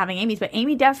 Nilsa having Amy's, but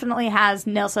Amy definitely has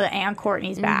Nilsa and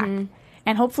Courtney's back.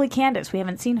 And hopefully Candace. We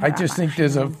haven't seen her. I just think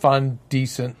there's a fun,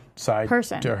 decent side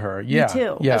to her. Yeah. Me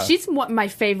too. Yeah. She's my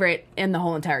favorite in the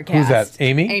whole entire cast. Who's that?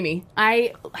 Amy? Amy.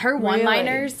 Her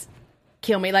one-liners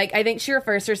kill me. I think she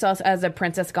refers to herself as a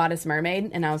princess, goddess,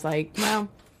 mermaid, and I was like, well,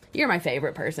 you're my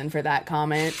favorite person for that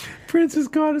comment. Princess,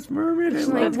 goddess, mermaid.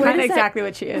 That's kind of exactly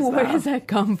what she is. Where does that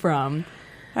come from?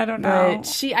 I don't know.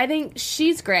 But I think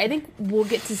she's great. I think we'll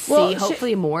get to see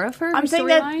hopefully more of her. I'm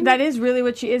saying that is really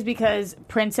what she is, because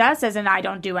princess, as in I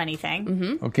don't do anything.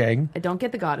 Mm-hmm. Okay. I don't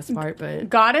get the goddess part, but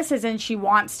goddess, as in she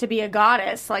wants to be a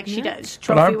goddess, like she does.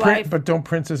 Trophy wife. But don't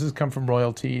princesses come from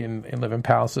royalty and live in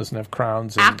palaces and have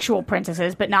crowns? Actual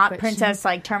princesses, but not princess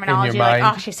like terminology. Like,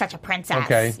 oh, she's such a princess.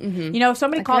 Okay. Mm-hmm. If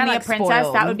somebody called me a princess,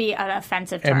 that would be an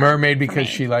offensive term. And mermaid because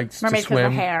she likes to swim. Mermaid because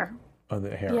of hair. Oh,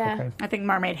 the hair. Yeah. Okay. I think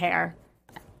mermaid hair.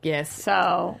 Yes.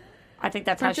 So I think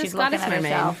that's how she's looking at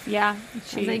herself. Yeah.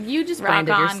 She's like, you just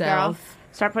branded yourself. Girl.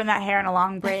 Start putting that hair in a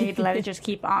long braid. Let it just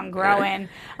keep on growing.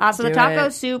 So the taco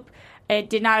soup,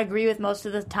 it did not agree with most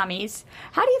of the tummies.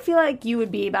 How do you feel like you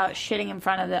would be about shitting in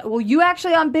front of the... Well, you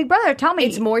actually on Big Brother. Tell me.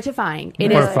 It's mortifying.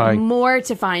 It is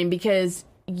mortifying because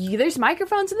there's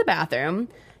microphones in the bathroom.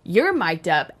 You're mic'd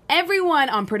up. Everyone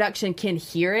on production can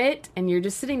hear it. And you're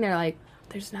just sitting there like,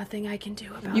 there's nothing I can do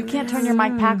about it. You can't turn your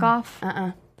mic pack off?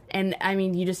 And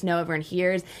you just know everyone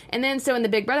hears. And then, so in the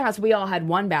Big Brother house, we all had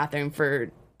one bathroom for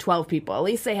 12 people. At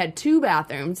least they had two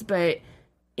bathrooms, but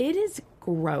it is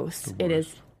gross. It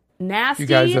is nasty. You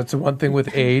guys, that's the one thing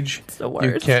with age. It's the worst.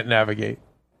 You can't navigate.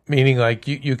 Meaning, like,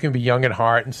 you can be young at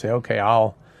heart and say, okay,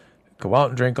 I'll go out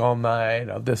and drink all night.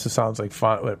 This sounds like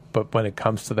fun. But when it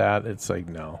comes to that, it's like,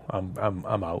 no,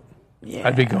 I'm out. Yeah.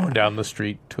 I'd be going down the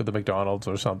street to the McDonald's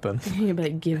or something. You'd be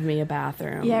like, give me a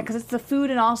bathroom. Yeah, because it's the food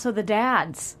and also the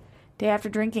dads. Day after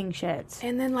drinking shits.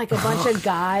 And then, like, a bunch of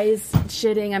guys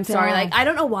shitting. I'm sorry. Like, I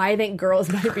don't know why I think girls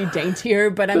might be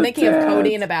daintier, but I'm thinking of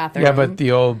Cody in a bathroom.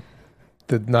 Yeah,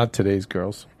 but not today's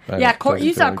girls. Yeah,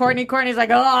 you saw Courtney. Courtney's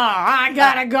like, oh, I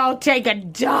gotta go take a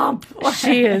dump.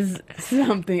 She is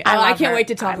something. I can't wait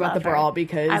to talk about the brawl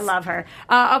because I love her.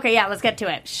 Okay, yeah, let's get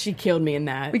to it. She killed me in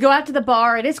that. We go out to the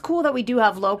bar. It is cool that we do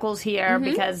have locals here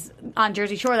because on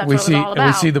Jersey Shore, that's what it's all about.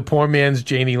 We see the poor man's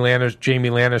Jamie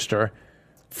Lannister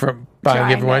from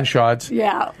buying everyone shots.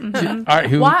 Yeah.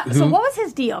 Mm-hmm. So what was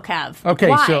his deal, Kev? Okay,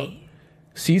 Why? so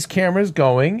sees cameras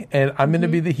going, and I'm going to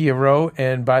be the hero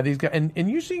and buy these guys. And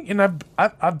usually,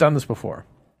 I've done this before.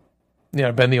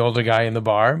 I've been the older guy in the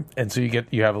bar, and so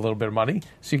you have a little bit of money,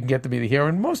 so you can get to be the hero.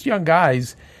 And most young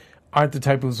guys aren't the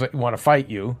type who want to fight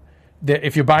you.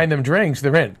 If you're buying them drinks,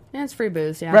 they're in. Yeah, it's free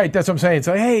booze, yeah. Right, that's what I'm saying. It's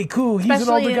like, hey, cool, he's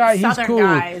Especially an older guy, he's cool.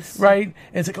 Guys. Right? And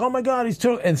it's like, oh my God, he's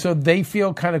too... And so they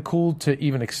feel kind of cool to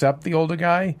even accept the older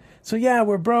guy. So yeah,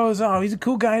 we're bros. Oh, he's a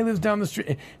cool guy, he lives down the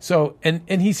street. So, and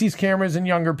he sees cameras and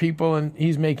younger people, and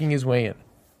he's making his way in.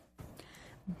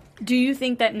 Do you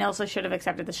think that Nilsa should have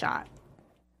accepted the shot?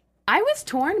 I was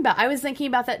torn about. I was thinking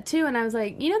about that too, and I was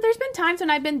like, there's been times when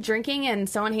I've been drinking and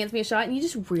someone hands me a shot, and you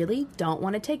just really don't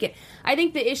want to take it. I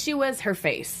think the issue was her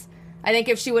face. I think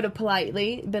if she would have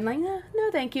politely been like, no,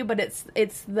 thank you, but it's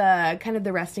the kind of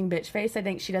the resting bitch face. I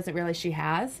think she doesn't realize she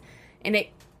has, and it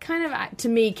kind of to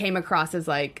me came across as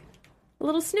like a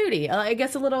little snooty. I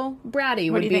guess a little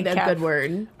bratty would be the good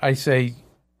word. I say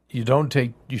you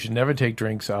should never take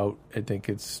drinks out. I think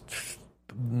it's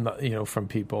from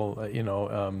people,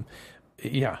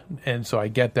 yeah. And so I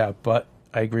get that, but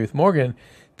I agree with Morgan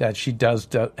that she does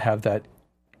have that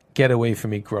get away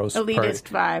from me gross elitist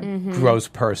vibe. Gross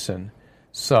person.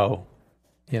 So,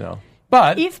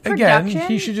 but if again,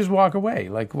 he should just walk away.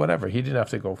 Like whatever. He didn't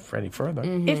have to go any further.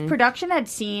 If production had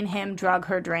seen him drug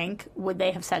her drink, would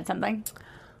they have said something?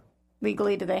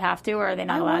 Legally, do they have to, or are they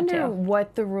not allowed to? I wonder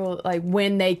what the rule, like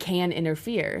when they can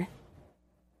interfere.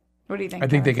 What do you think? I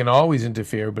think they can always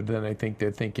interfere, but then I think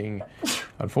they're thinking,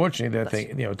 unfortunately,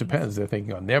 it depends. They're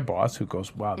thinking on their boss who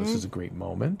goes, wow, this is a great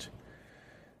moment.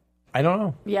 I don't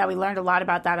know. Yeah, we learned a lot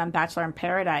about that on Bachelor in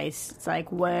Paradise. It's like,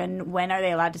 when are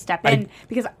they allowed to step in?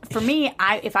 Because for me,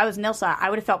 if I was Nilsa, I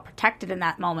would have felt protected in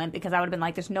that moment because I would have been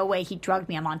like, there's no way he drugged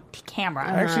me. I'm on camera.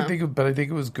 I actually think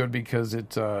it was good because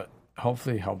it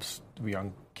hopefully helps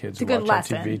young kids who watch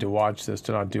lesson. on TV to watch this,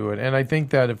 to not do it. And I think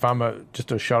that if I'm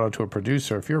just a shout out to a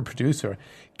producer, if you're a producer,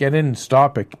 get in and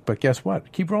stop it. But guess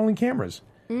what? Keep rolling cameras.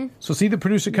 So see the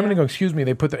producer come in and go, excuse me,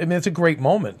 it's a great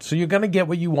moment. So you're going to get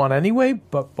what you want anyway,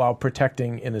 but while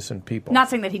protecting innocent people. Not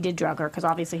saying that he did drug her, because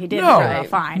obviously he did drug her,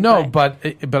 fine. No, but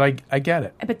I get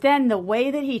it. But then the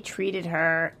way that he treated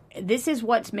her, this is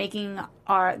what's tugging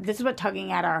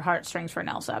at our heartstrings for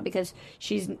Nelsa, because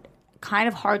she's kind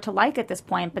of hard to like at this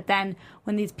point. But then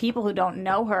when these people who don't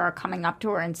know her are coming up to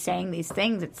her and saying these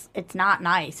things, it's not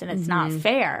nice and it's not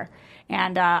fair.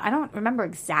 And I don't remember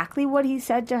exactly what he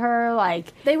said to her.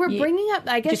 Like, they were bringing up,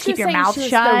 I guess, just keep your saying mouth she was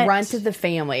shut. the runt of the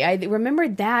family. I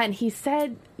remembered that, and he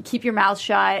said, "Keep your mouth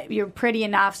shut. You're pretty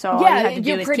enough, so all you have to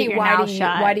do is keep your mouth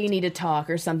shut. Why do you need to talk?"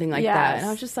 or something like that. And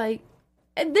I was just like,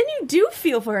 and then you do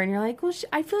feel for her, and you're like, well,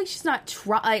 I feel like she's not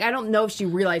like, I don't know if she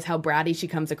realized how bratty she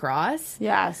comes across.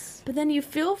 Yes, but then you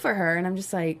feel for her, and I'm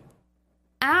just like,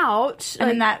 ouch. And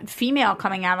then that female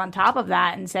coming out on top of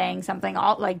that and saying something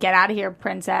like, get out of here,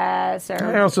 princess. Or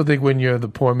I also think when you're the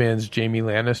poor man's Jamie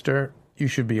Lannister, you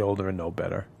should be older and know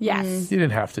better. Yes. You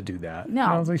didn't have to do that. No.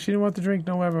 I was like, she didn't want the drink,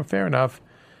 no, whatever, fair enough.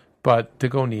 But to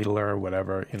go needle her or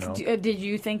whatever, Did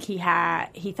you think he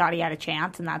thought he had a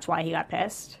chance and that's why he got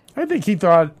pissed? I think he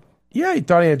thought he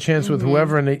had a chance with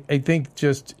whoever. And I think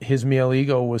just his male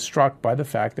ego was struck by the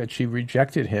fact that she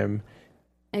rejected him.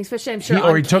 And especially, I'm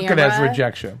sure, he took it as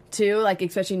rejection too. Like,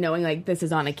 especially knowing like this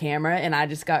is on a camera, and I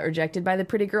just got rejected by the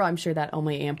pretty girl. I'm sure that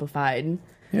only amplified,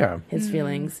 his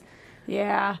feelings.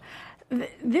 Yeah,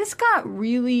 this got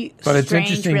really. But it's strange,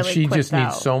 interesting. really She quick, just though.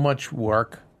 needs so much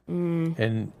work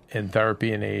and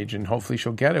therapy and age, and hopefully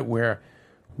she'll get it.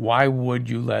 Why would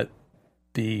you let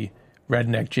the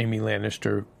redneck Jamie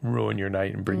Lannister ruin your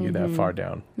night and bring you that far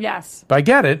down? Yes, but I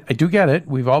get it. I do get it.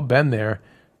 We've all been there.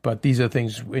 But these are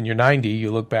things, when you're 90, you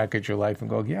look back at your life and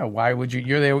go, yeah, why would you?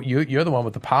 You're the one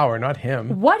with the power, not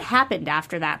him. What happened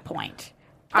after that point?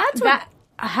 How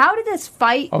did this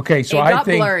fight? Okay, so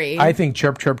blurry. I think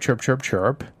chirp, chirp, chirp, chirp,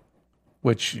 chirp,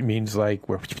 which means like,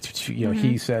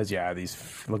 he says, yeah,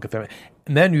 look at them.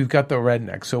 And then you've got the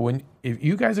redneck. So if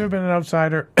you guys ever been an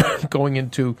outsider going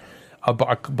into a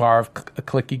bar of a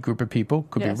cliquey group of people,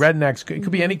 could be rednecks, it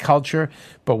could be any culture,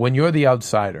 but when you're the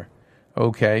outsider,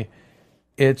 okay,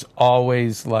 it's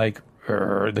always like,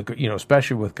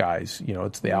 especially with guys,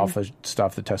 it's the alpha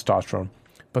stuff, the testosterone,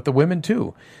 but the women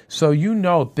too. So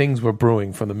things were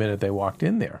brewing from the minute they walked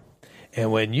in there.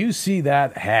 And when you see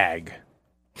that hag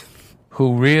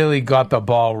who really got the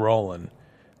ball rolling,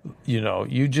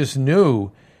 you just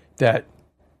knew that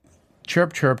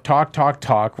chirp, chirp, talk, talk,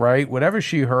 talk, right? Whatever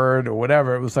she heard or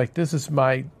whatever, it was like, this is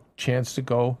my chance to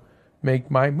go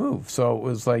make my move. So it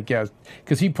was like, yeah,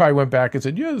 because he probably went back and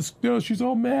said, yes, she's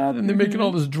all mad and they're making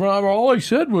all this drama. All I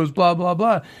said was blah, blah,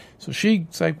 blah. So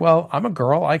she's like, well, I'm a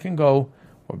girl. I can go.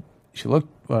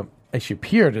 Well, she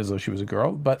appeared as though she was a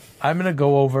girl, but I'm going to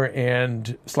go over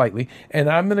and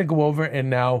I'm going to go over and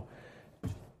now,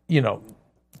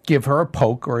 give her a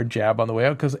poke or a jab on the way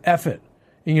out because F it.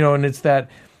 And it's that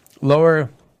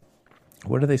lower,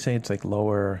 what do they say? It's like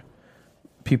lower,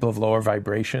 people of lower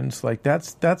vibrations, like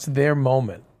that's their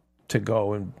moment to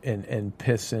go and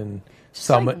piss in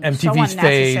some MTV's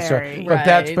face,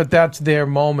 but that's their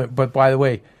moment. But by the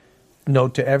way,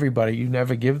 note to everybody, you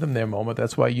never give them their moment.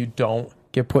 That's why you don't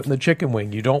get put in the chicken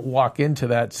wing. You don't walk into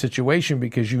that situation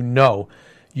because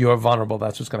you're vulnerable.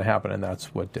 That's what's going to happen, and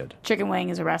that's what did. Chicken wing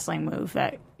is a wrestling move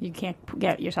that you can't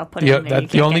get yourself put in there.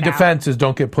 The only defense is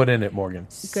don't get put in it, Morgan.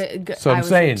 Good. So I'm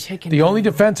saying the only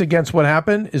defense against what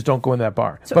happened is don't go in that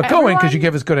bar. But go in because you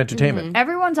give us good entertainment.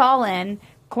 Everyone's all in.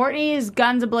 Courtney is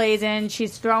guns a-blazing.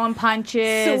 She's throwing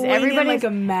punches.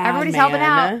 Everybody's helping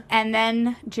out. And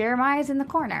then Jeremiah's in the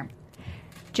corner.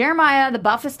 Jeremiah, the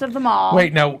buffest of them all.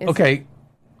 Wait, now, okay.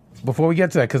 Before we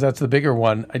get to that, because that's the bigger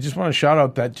one, I just want to shout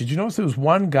out that, did you notice there was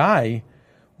one guy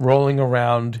rolling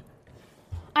around?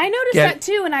 I noticed that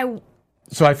too, and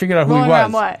So I figured out who he was.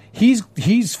 Around what?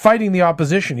 He's fighting the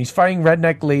opposition. He's fighting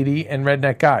redneck lady and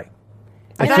redneck guy.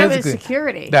 I thought it was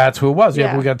security. That's who it was.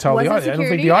 Yeah, Yeah. we got to tell the audience. I don't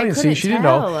think the audience sees. She didn't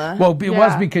know. Well, it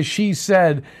was because she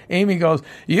said, Amy goes,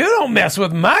 "You don't mess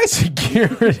with my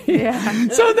security." Yeah.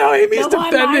 So now Amy's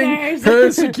defending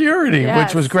her security,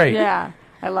 which was great. Yeah,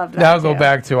 I love that. Now go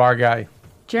back to our guy.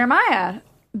 Jeremiah,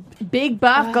 big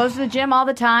buff, goes to the gym all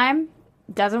the time,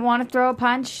 doesn't want to throw a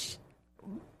punch.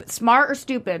 Smart or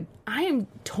stupid? I am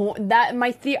torn.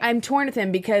 I'm torn with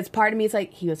him because part of me is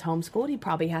like, he was homeschooled. He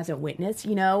probably hasn't witnessed,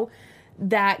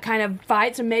 that kind of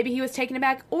fight. So maybe he was taken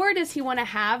aback, or does he want to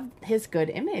have his good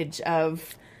image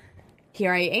of,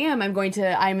 here I am,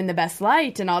 I'm in the best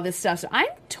light and all this stuff. So I'm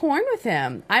torn with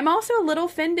him. I'm also a little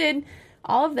offended.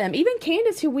 All of them, even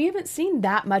Candace, who we haven't seen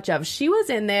that much of. She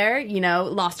was in there,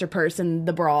 lost her purse in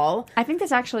the brawl. I think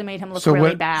this actually made him look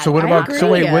really bad. So what about?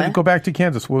 Go back to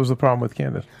Candace. What was the problem with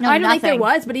Candace? No, I don't think there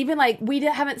was, but even we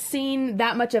haven't seen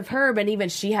that much of her. But even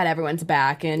she had everyone's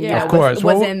back, and of course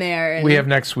was in there. And we have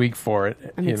next week for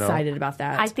it. I'm excited about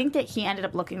that. I think that he ended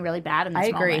up looking really bad in this I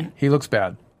agree. moment. He looks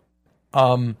bad.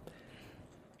 The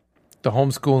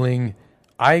homeschooling.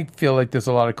 I feel like there's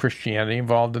a lot of Christianity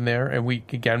involved in there, and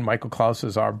Michael Klaus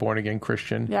is our born again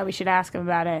Christian. Yeah, we should ask him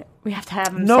about it. We have to have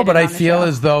him. No, but I feel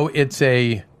as though it's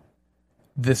I'm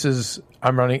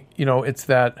running. It's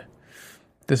that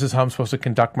this is how I'm supposed to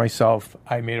conduct myself.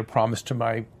 I made a promise to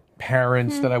my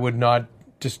parents that I would not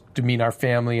just demean our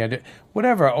family.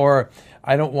 Whatever, or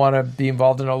I don't want to be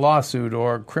involved in a lawsuit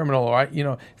or criminal, or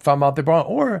if I'm out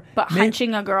there,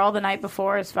 hunching a girl the night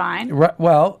before is fine.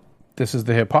 Well. This is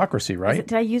the hypocrisy, right?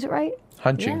 Did I use it right?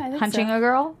 Hunching. Yeah, hunching a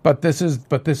girl? But this is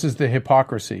the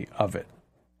hypocrisy of it,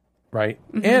 right?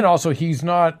 Mm-hmm. And also he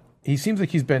seems like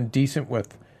he's been decent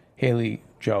with Haley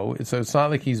Joe. So it's not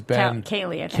like he's been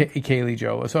Kaylee, I think. Kaylee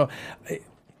Joe. So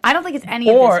I don't think it's any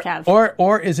of this, Kev.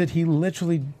 Or is it he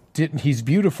literally didn't, he's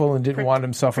beautiful and didn't want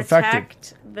himself affected.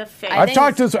 Protect the face. I've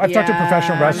talked to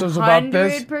professional wrestlers about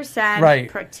this. 100% right.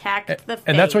 Protect the face.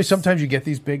 And that's why sometimes you get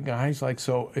these big guys.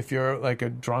 So if you're like a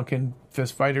drunken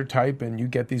fist fighter type and you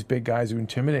get these big guys who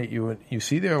intimidate you and you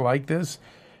see they're like this,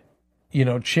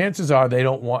 chances are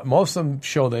most of them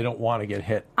show they don't want to get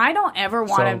hit. I don't ever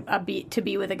want to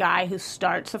be with a guy who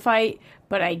starts a fight,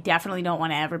 but I definitely don't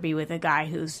want to ever be with a guy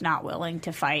who's not willing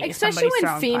to fight. Especially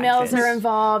when females are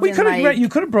involved. You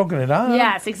could have broken it up.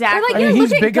 Yes, exactly. He's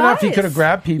big enough he could have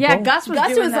grabbed people. Yeah, Gus was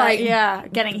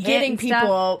getting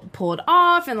people pulled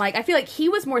off, and I feel like he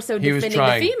was more so defending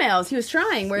the females. He was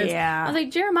trying. Whereas I was like,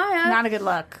 Jeremiah, not a good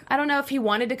look. I don't know if he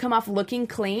wanted to come off looking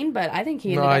clean, but I think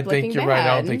he ended up looking bad. I think you're right.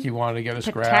 I don't think he wanted to get a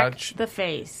scratch. Protect the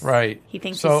face. Right. He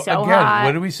thinks he's so again, hot.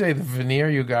 what do we say? The veneer,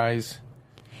 you guys.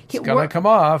 It's going to come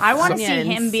off. I want to see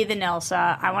him be the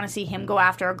Nilsa. I want to see him go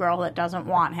after a girl that doesn't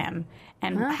want him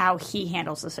and how he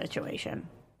handles the situation.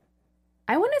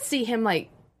 I want to see him I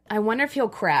wonder if he'll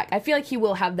crack. I feel like he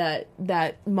will have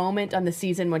that moment on the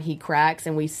season when he cracks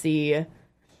and we see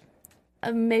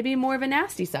maybe more of a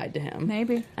nasty side to him.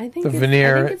 Maybe. I think the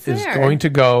veneer is going to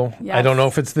go. Yes. I don't know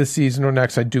if it's this season or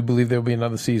next. I do believe there will be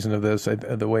another season of this,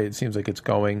 the way it seems like it's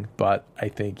going. But I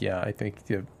think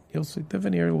you'll see the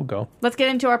veneer will go. Let's get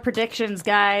into our predictions,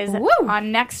 guys,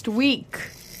 on next week.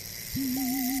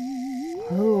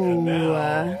 And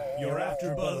now, your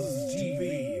AfterBuzz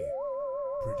TV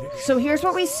predictions. So here's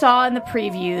what we saw in the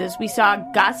previews. We saw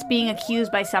Gus being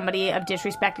accused by somebody of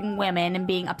disrespecting women and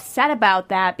being upset about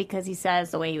that because he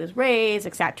says the way he was raised,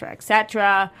 etc.,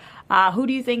 etc. Who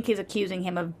do you think is accusing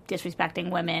him of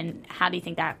disrespecting women? How do you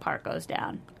think that part goes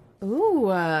down?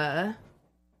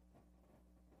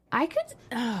 I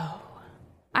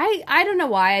don't know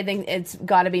why I think it's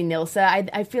got to be Nilsa.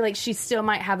 I feel like she still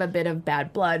might have a bit of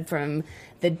bad blood from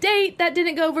the date that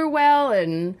didn't go over well,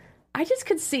 and I just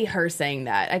could see her saying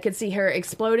that. I could see her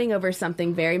exploding over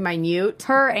something very minute.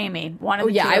 Her, Amy. One of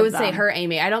the two I would of say them. her,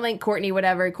 Amy. I don't think Courtney would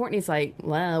ever. Courtney's like,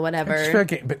 well, whatever.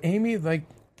 But Amy,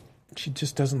 she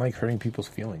just doesn't like hurting people's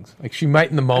feelings. She might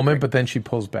in the moment, but then she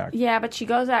pulls back. Yeah, but she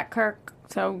goes at Kirk,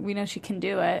 so we know she can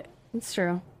do it. It's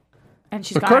true. And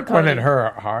she's but gone Kirk to went Cody. at her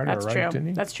harder, That's right? true. Didn't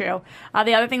he? That's true.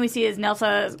 The other thing we see is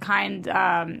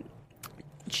Nilsa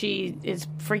she is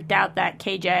freaked out that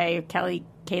Kaylee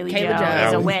Jo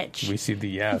is a witch. We see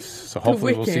so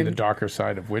hopefully we'll see the darker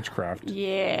side of witchcraft.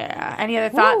 Yeah. Any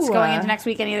other thoughts going into next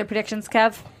week? Any other predictions,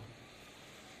 Kev?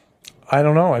 I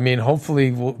don't know. I mean,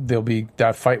 hopefully there'll be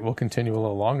that fight will continue a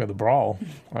little longer. The brawl.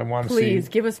 I want to see. Please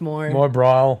give us more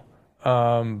brawl.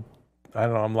 I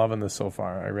don't know. I'm loving this so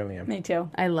far. I really am. Me too.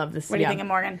 I love this. What are you thinking,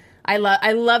 Morgan? I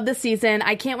love the season.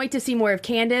 I can't wait to see more of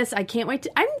Candace. I can't wait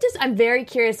to. I'm very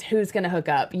curious who's going to hook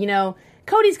up. You know,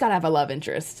 Cody's got to have a love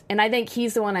interest, and I think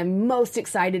he's the one I'm most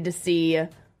excited to see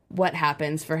what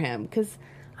happens for him, because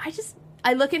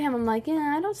I look at him, I'm like,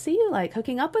 yeah, I don't see you like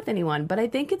hooking up with anyone, but I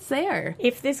think it's there.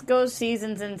 If this goes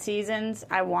seasons and seasons,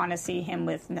 I want to see him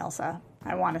with Nilsa.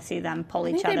 I want to see them pull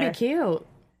each other. That'd be cute.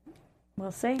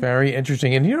 We'll see. Very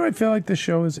interesting. And you know what I feel like this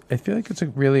show is? I feel like it's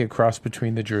really a cross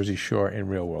between the Jersey Shore and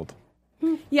Real World.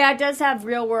 Yeah, it does have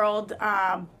Real World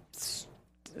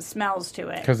smells to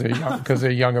it. Because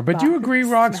they're younger. But do you agree,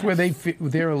 Rox, where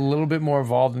they're a little bit more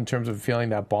involved in terms of feeling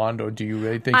that bond, or do you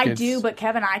really think I do, but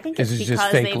Kevin, I think it's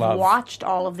because they've watched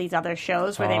all of these other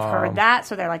shows where they've heard that,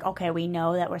 so they're like, okay, we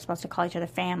know that we're supposed to call each other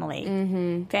family.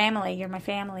 Mm-hmm. Family, you're my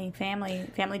family.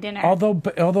 Family dinner.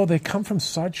 Although they come from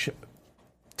such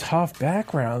tough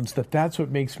backgrounds that's what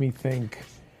makes me think,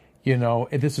 you know,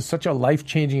 this is such a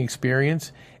life-changing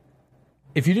experience.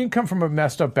 If you didn't come from a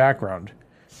messed up background,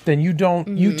 then you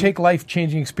don't you take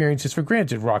life-changing experiences for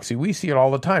granted, Roxy. We see it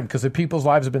all the time because the people's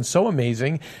lives have been so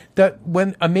amazing that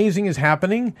when amazing is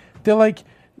happening, they're like,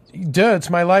 duh, it's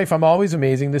my life. I'm always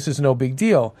amazing. This is no big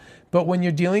deal. But when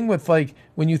you're dealing with, like,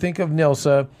 when you think of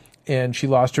Nilsa and she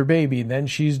lost her baby, then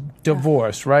she's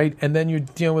divorced, right? And then you're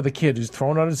dealing with a kid who's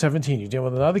thrown out at 17. You're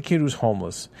dealing with another kid who's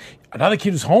homeless. Another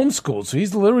kid who's homeschooled, so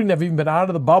he's literally never even been out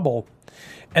of the bubble.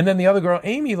 And then the other girl,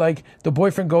 Amy, like, the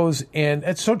boyfriend goes, and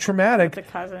it's so traumatic. With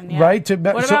the cousin, yeah. Right?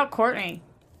 What about Courtney?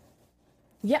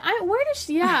 Yeah,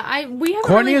 we haven't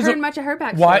Courtney really heard much of her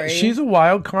backstory. She's a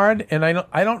wild card, and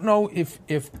I don't know if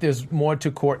there's more to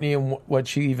Courtney and what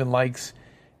she even likes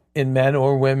in men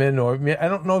or women, or I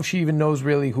don't know if she even knows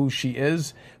really who she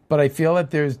is, but I feel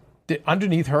that there's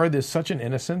underneath her there's such an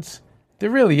innocence. There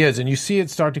really is, and you see it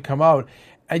start to come out.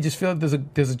 I just feel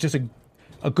like there's just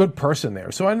a good person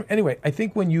there. So anyway, I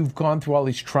think when you've gone through all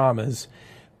these traumas,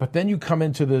 but then you come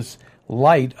into this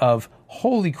light of,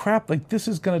 holy crap, like, this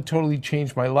is going to totally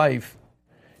change my life,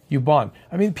 you bond.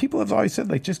 I mean, people have always said,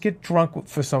 like, just get drunk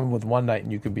for someone with one night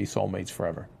and you can be soulmates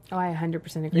forever. Oh, I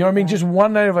 100% agree. You know what I mean? Just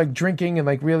one night of, like, drinking and,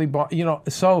 like, really, you know,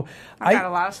 so I've got a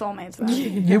lot of soulmates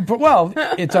then. Well,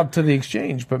 it's up to the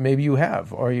exchange, but maybe you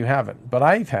have or you haven't. But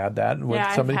I've had that with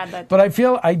somebody. I've had that. But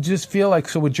I just feel like,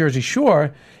 so with Jersey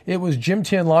Shore, it was gym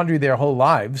tan laundry their whole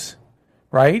lives,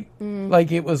 right?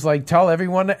 Like, it was like, tell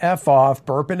everyone to F off,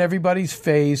 burp in everybody's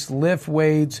face, lift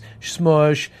weights,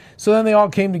 smush. So then they all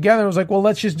came together and was like, well,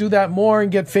 let's just do that more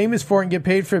and get famous for it and get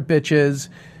paid for it, bitches.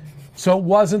 So it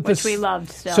wasn't which we loved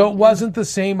still. So it wasn't the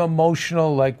same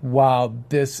emotional, like, wow,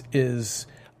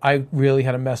 I really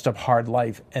had a messed up hard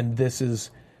life, and this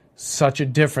is such a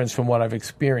difference from what I've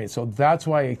experienced. So that's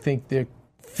why I think there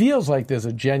feels like there's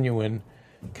a genuine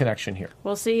connection here.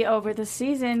 We'll see over the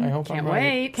season. I hope Can't I'm right.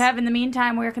 wait. Kev, in the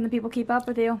meantime, where can the people keep up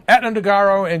with you? At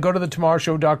Undergaro, and go to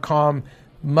thetomorrowshow.com.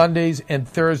 Mondays and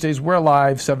Thursdays, we're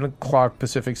live, 7 o'clock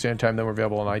Pacific Standard Time. Then we're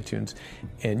available on iTunes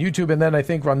and YouTube. And then I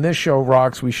think on this show,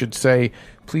 Rox, we should say,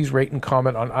 please rate and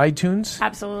comment on iTunes.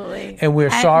 Absolutely. And we're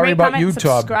sorry about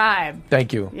YouTube. Subscribe.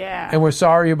 Thank you. Yeah. And we're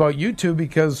sorry about YouTube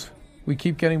because we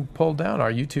keep getting pulled down,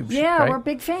 our YouTube show. Yeah, right? we're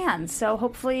big fans. So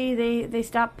hopefully they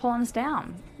stop pulling us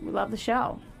down. We love the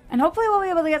show. And hopefully we'll be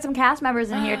able to get some cast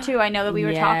members in here, too. I know that we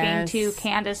were talking to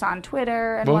Candace on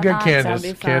Twitter and whatnot. We'll get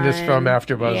Candace. Candace from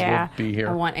AfterBuzz will be here.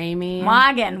 I want Amy.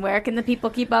 Morgan, where can the people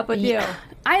keep up with you?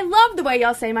 I love the way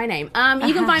y'all say my name.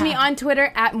 You can find me on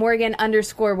Twitter at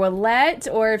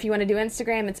Morgan_Willette, or if you want to do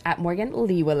Instagram, it's at Morgan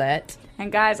Lee Willette. And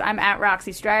guys, I'm at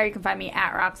Roxy Stryer. You can find me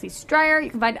at Roxy Stryer. You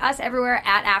can find us everywhere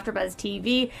at AfterBuzz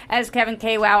TV. As Kevin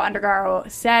K. Wow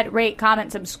Undergaro said, rate,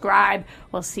 comment, subscribe.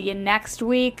 We'll see you next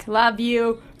week. Love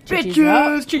you.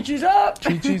 Bitches! Chi-chi's up!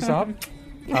 Chi-chi's up.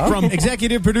 From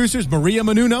executive producers Maria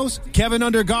Menounos, Kevin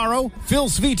Undergaro, Phil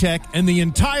Svitek, and the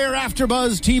entire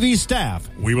AfterBuzz TV staff,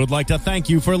 we would like to thank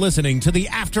you for listening to the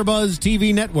AfterBuzz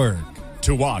TV network.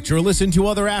 To watch or listen to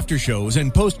other after shows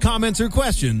and post comments or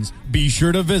questions, be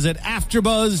sure to visit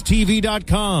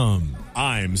AfterBuzzTV.com.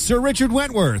 I'm Sir Richard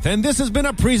Wentworth, and this has been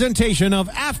a presentation of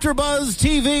AfterBuzz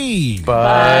TV.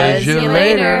 Buzz you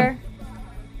later.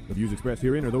 The views expressed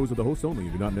herein are those of the hosts only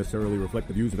and do not necessarily reflect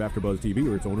the views of AfterBuzz TV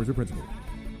or its owners or principals.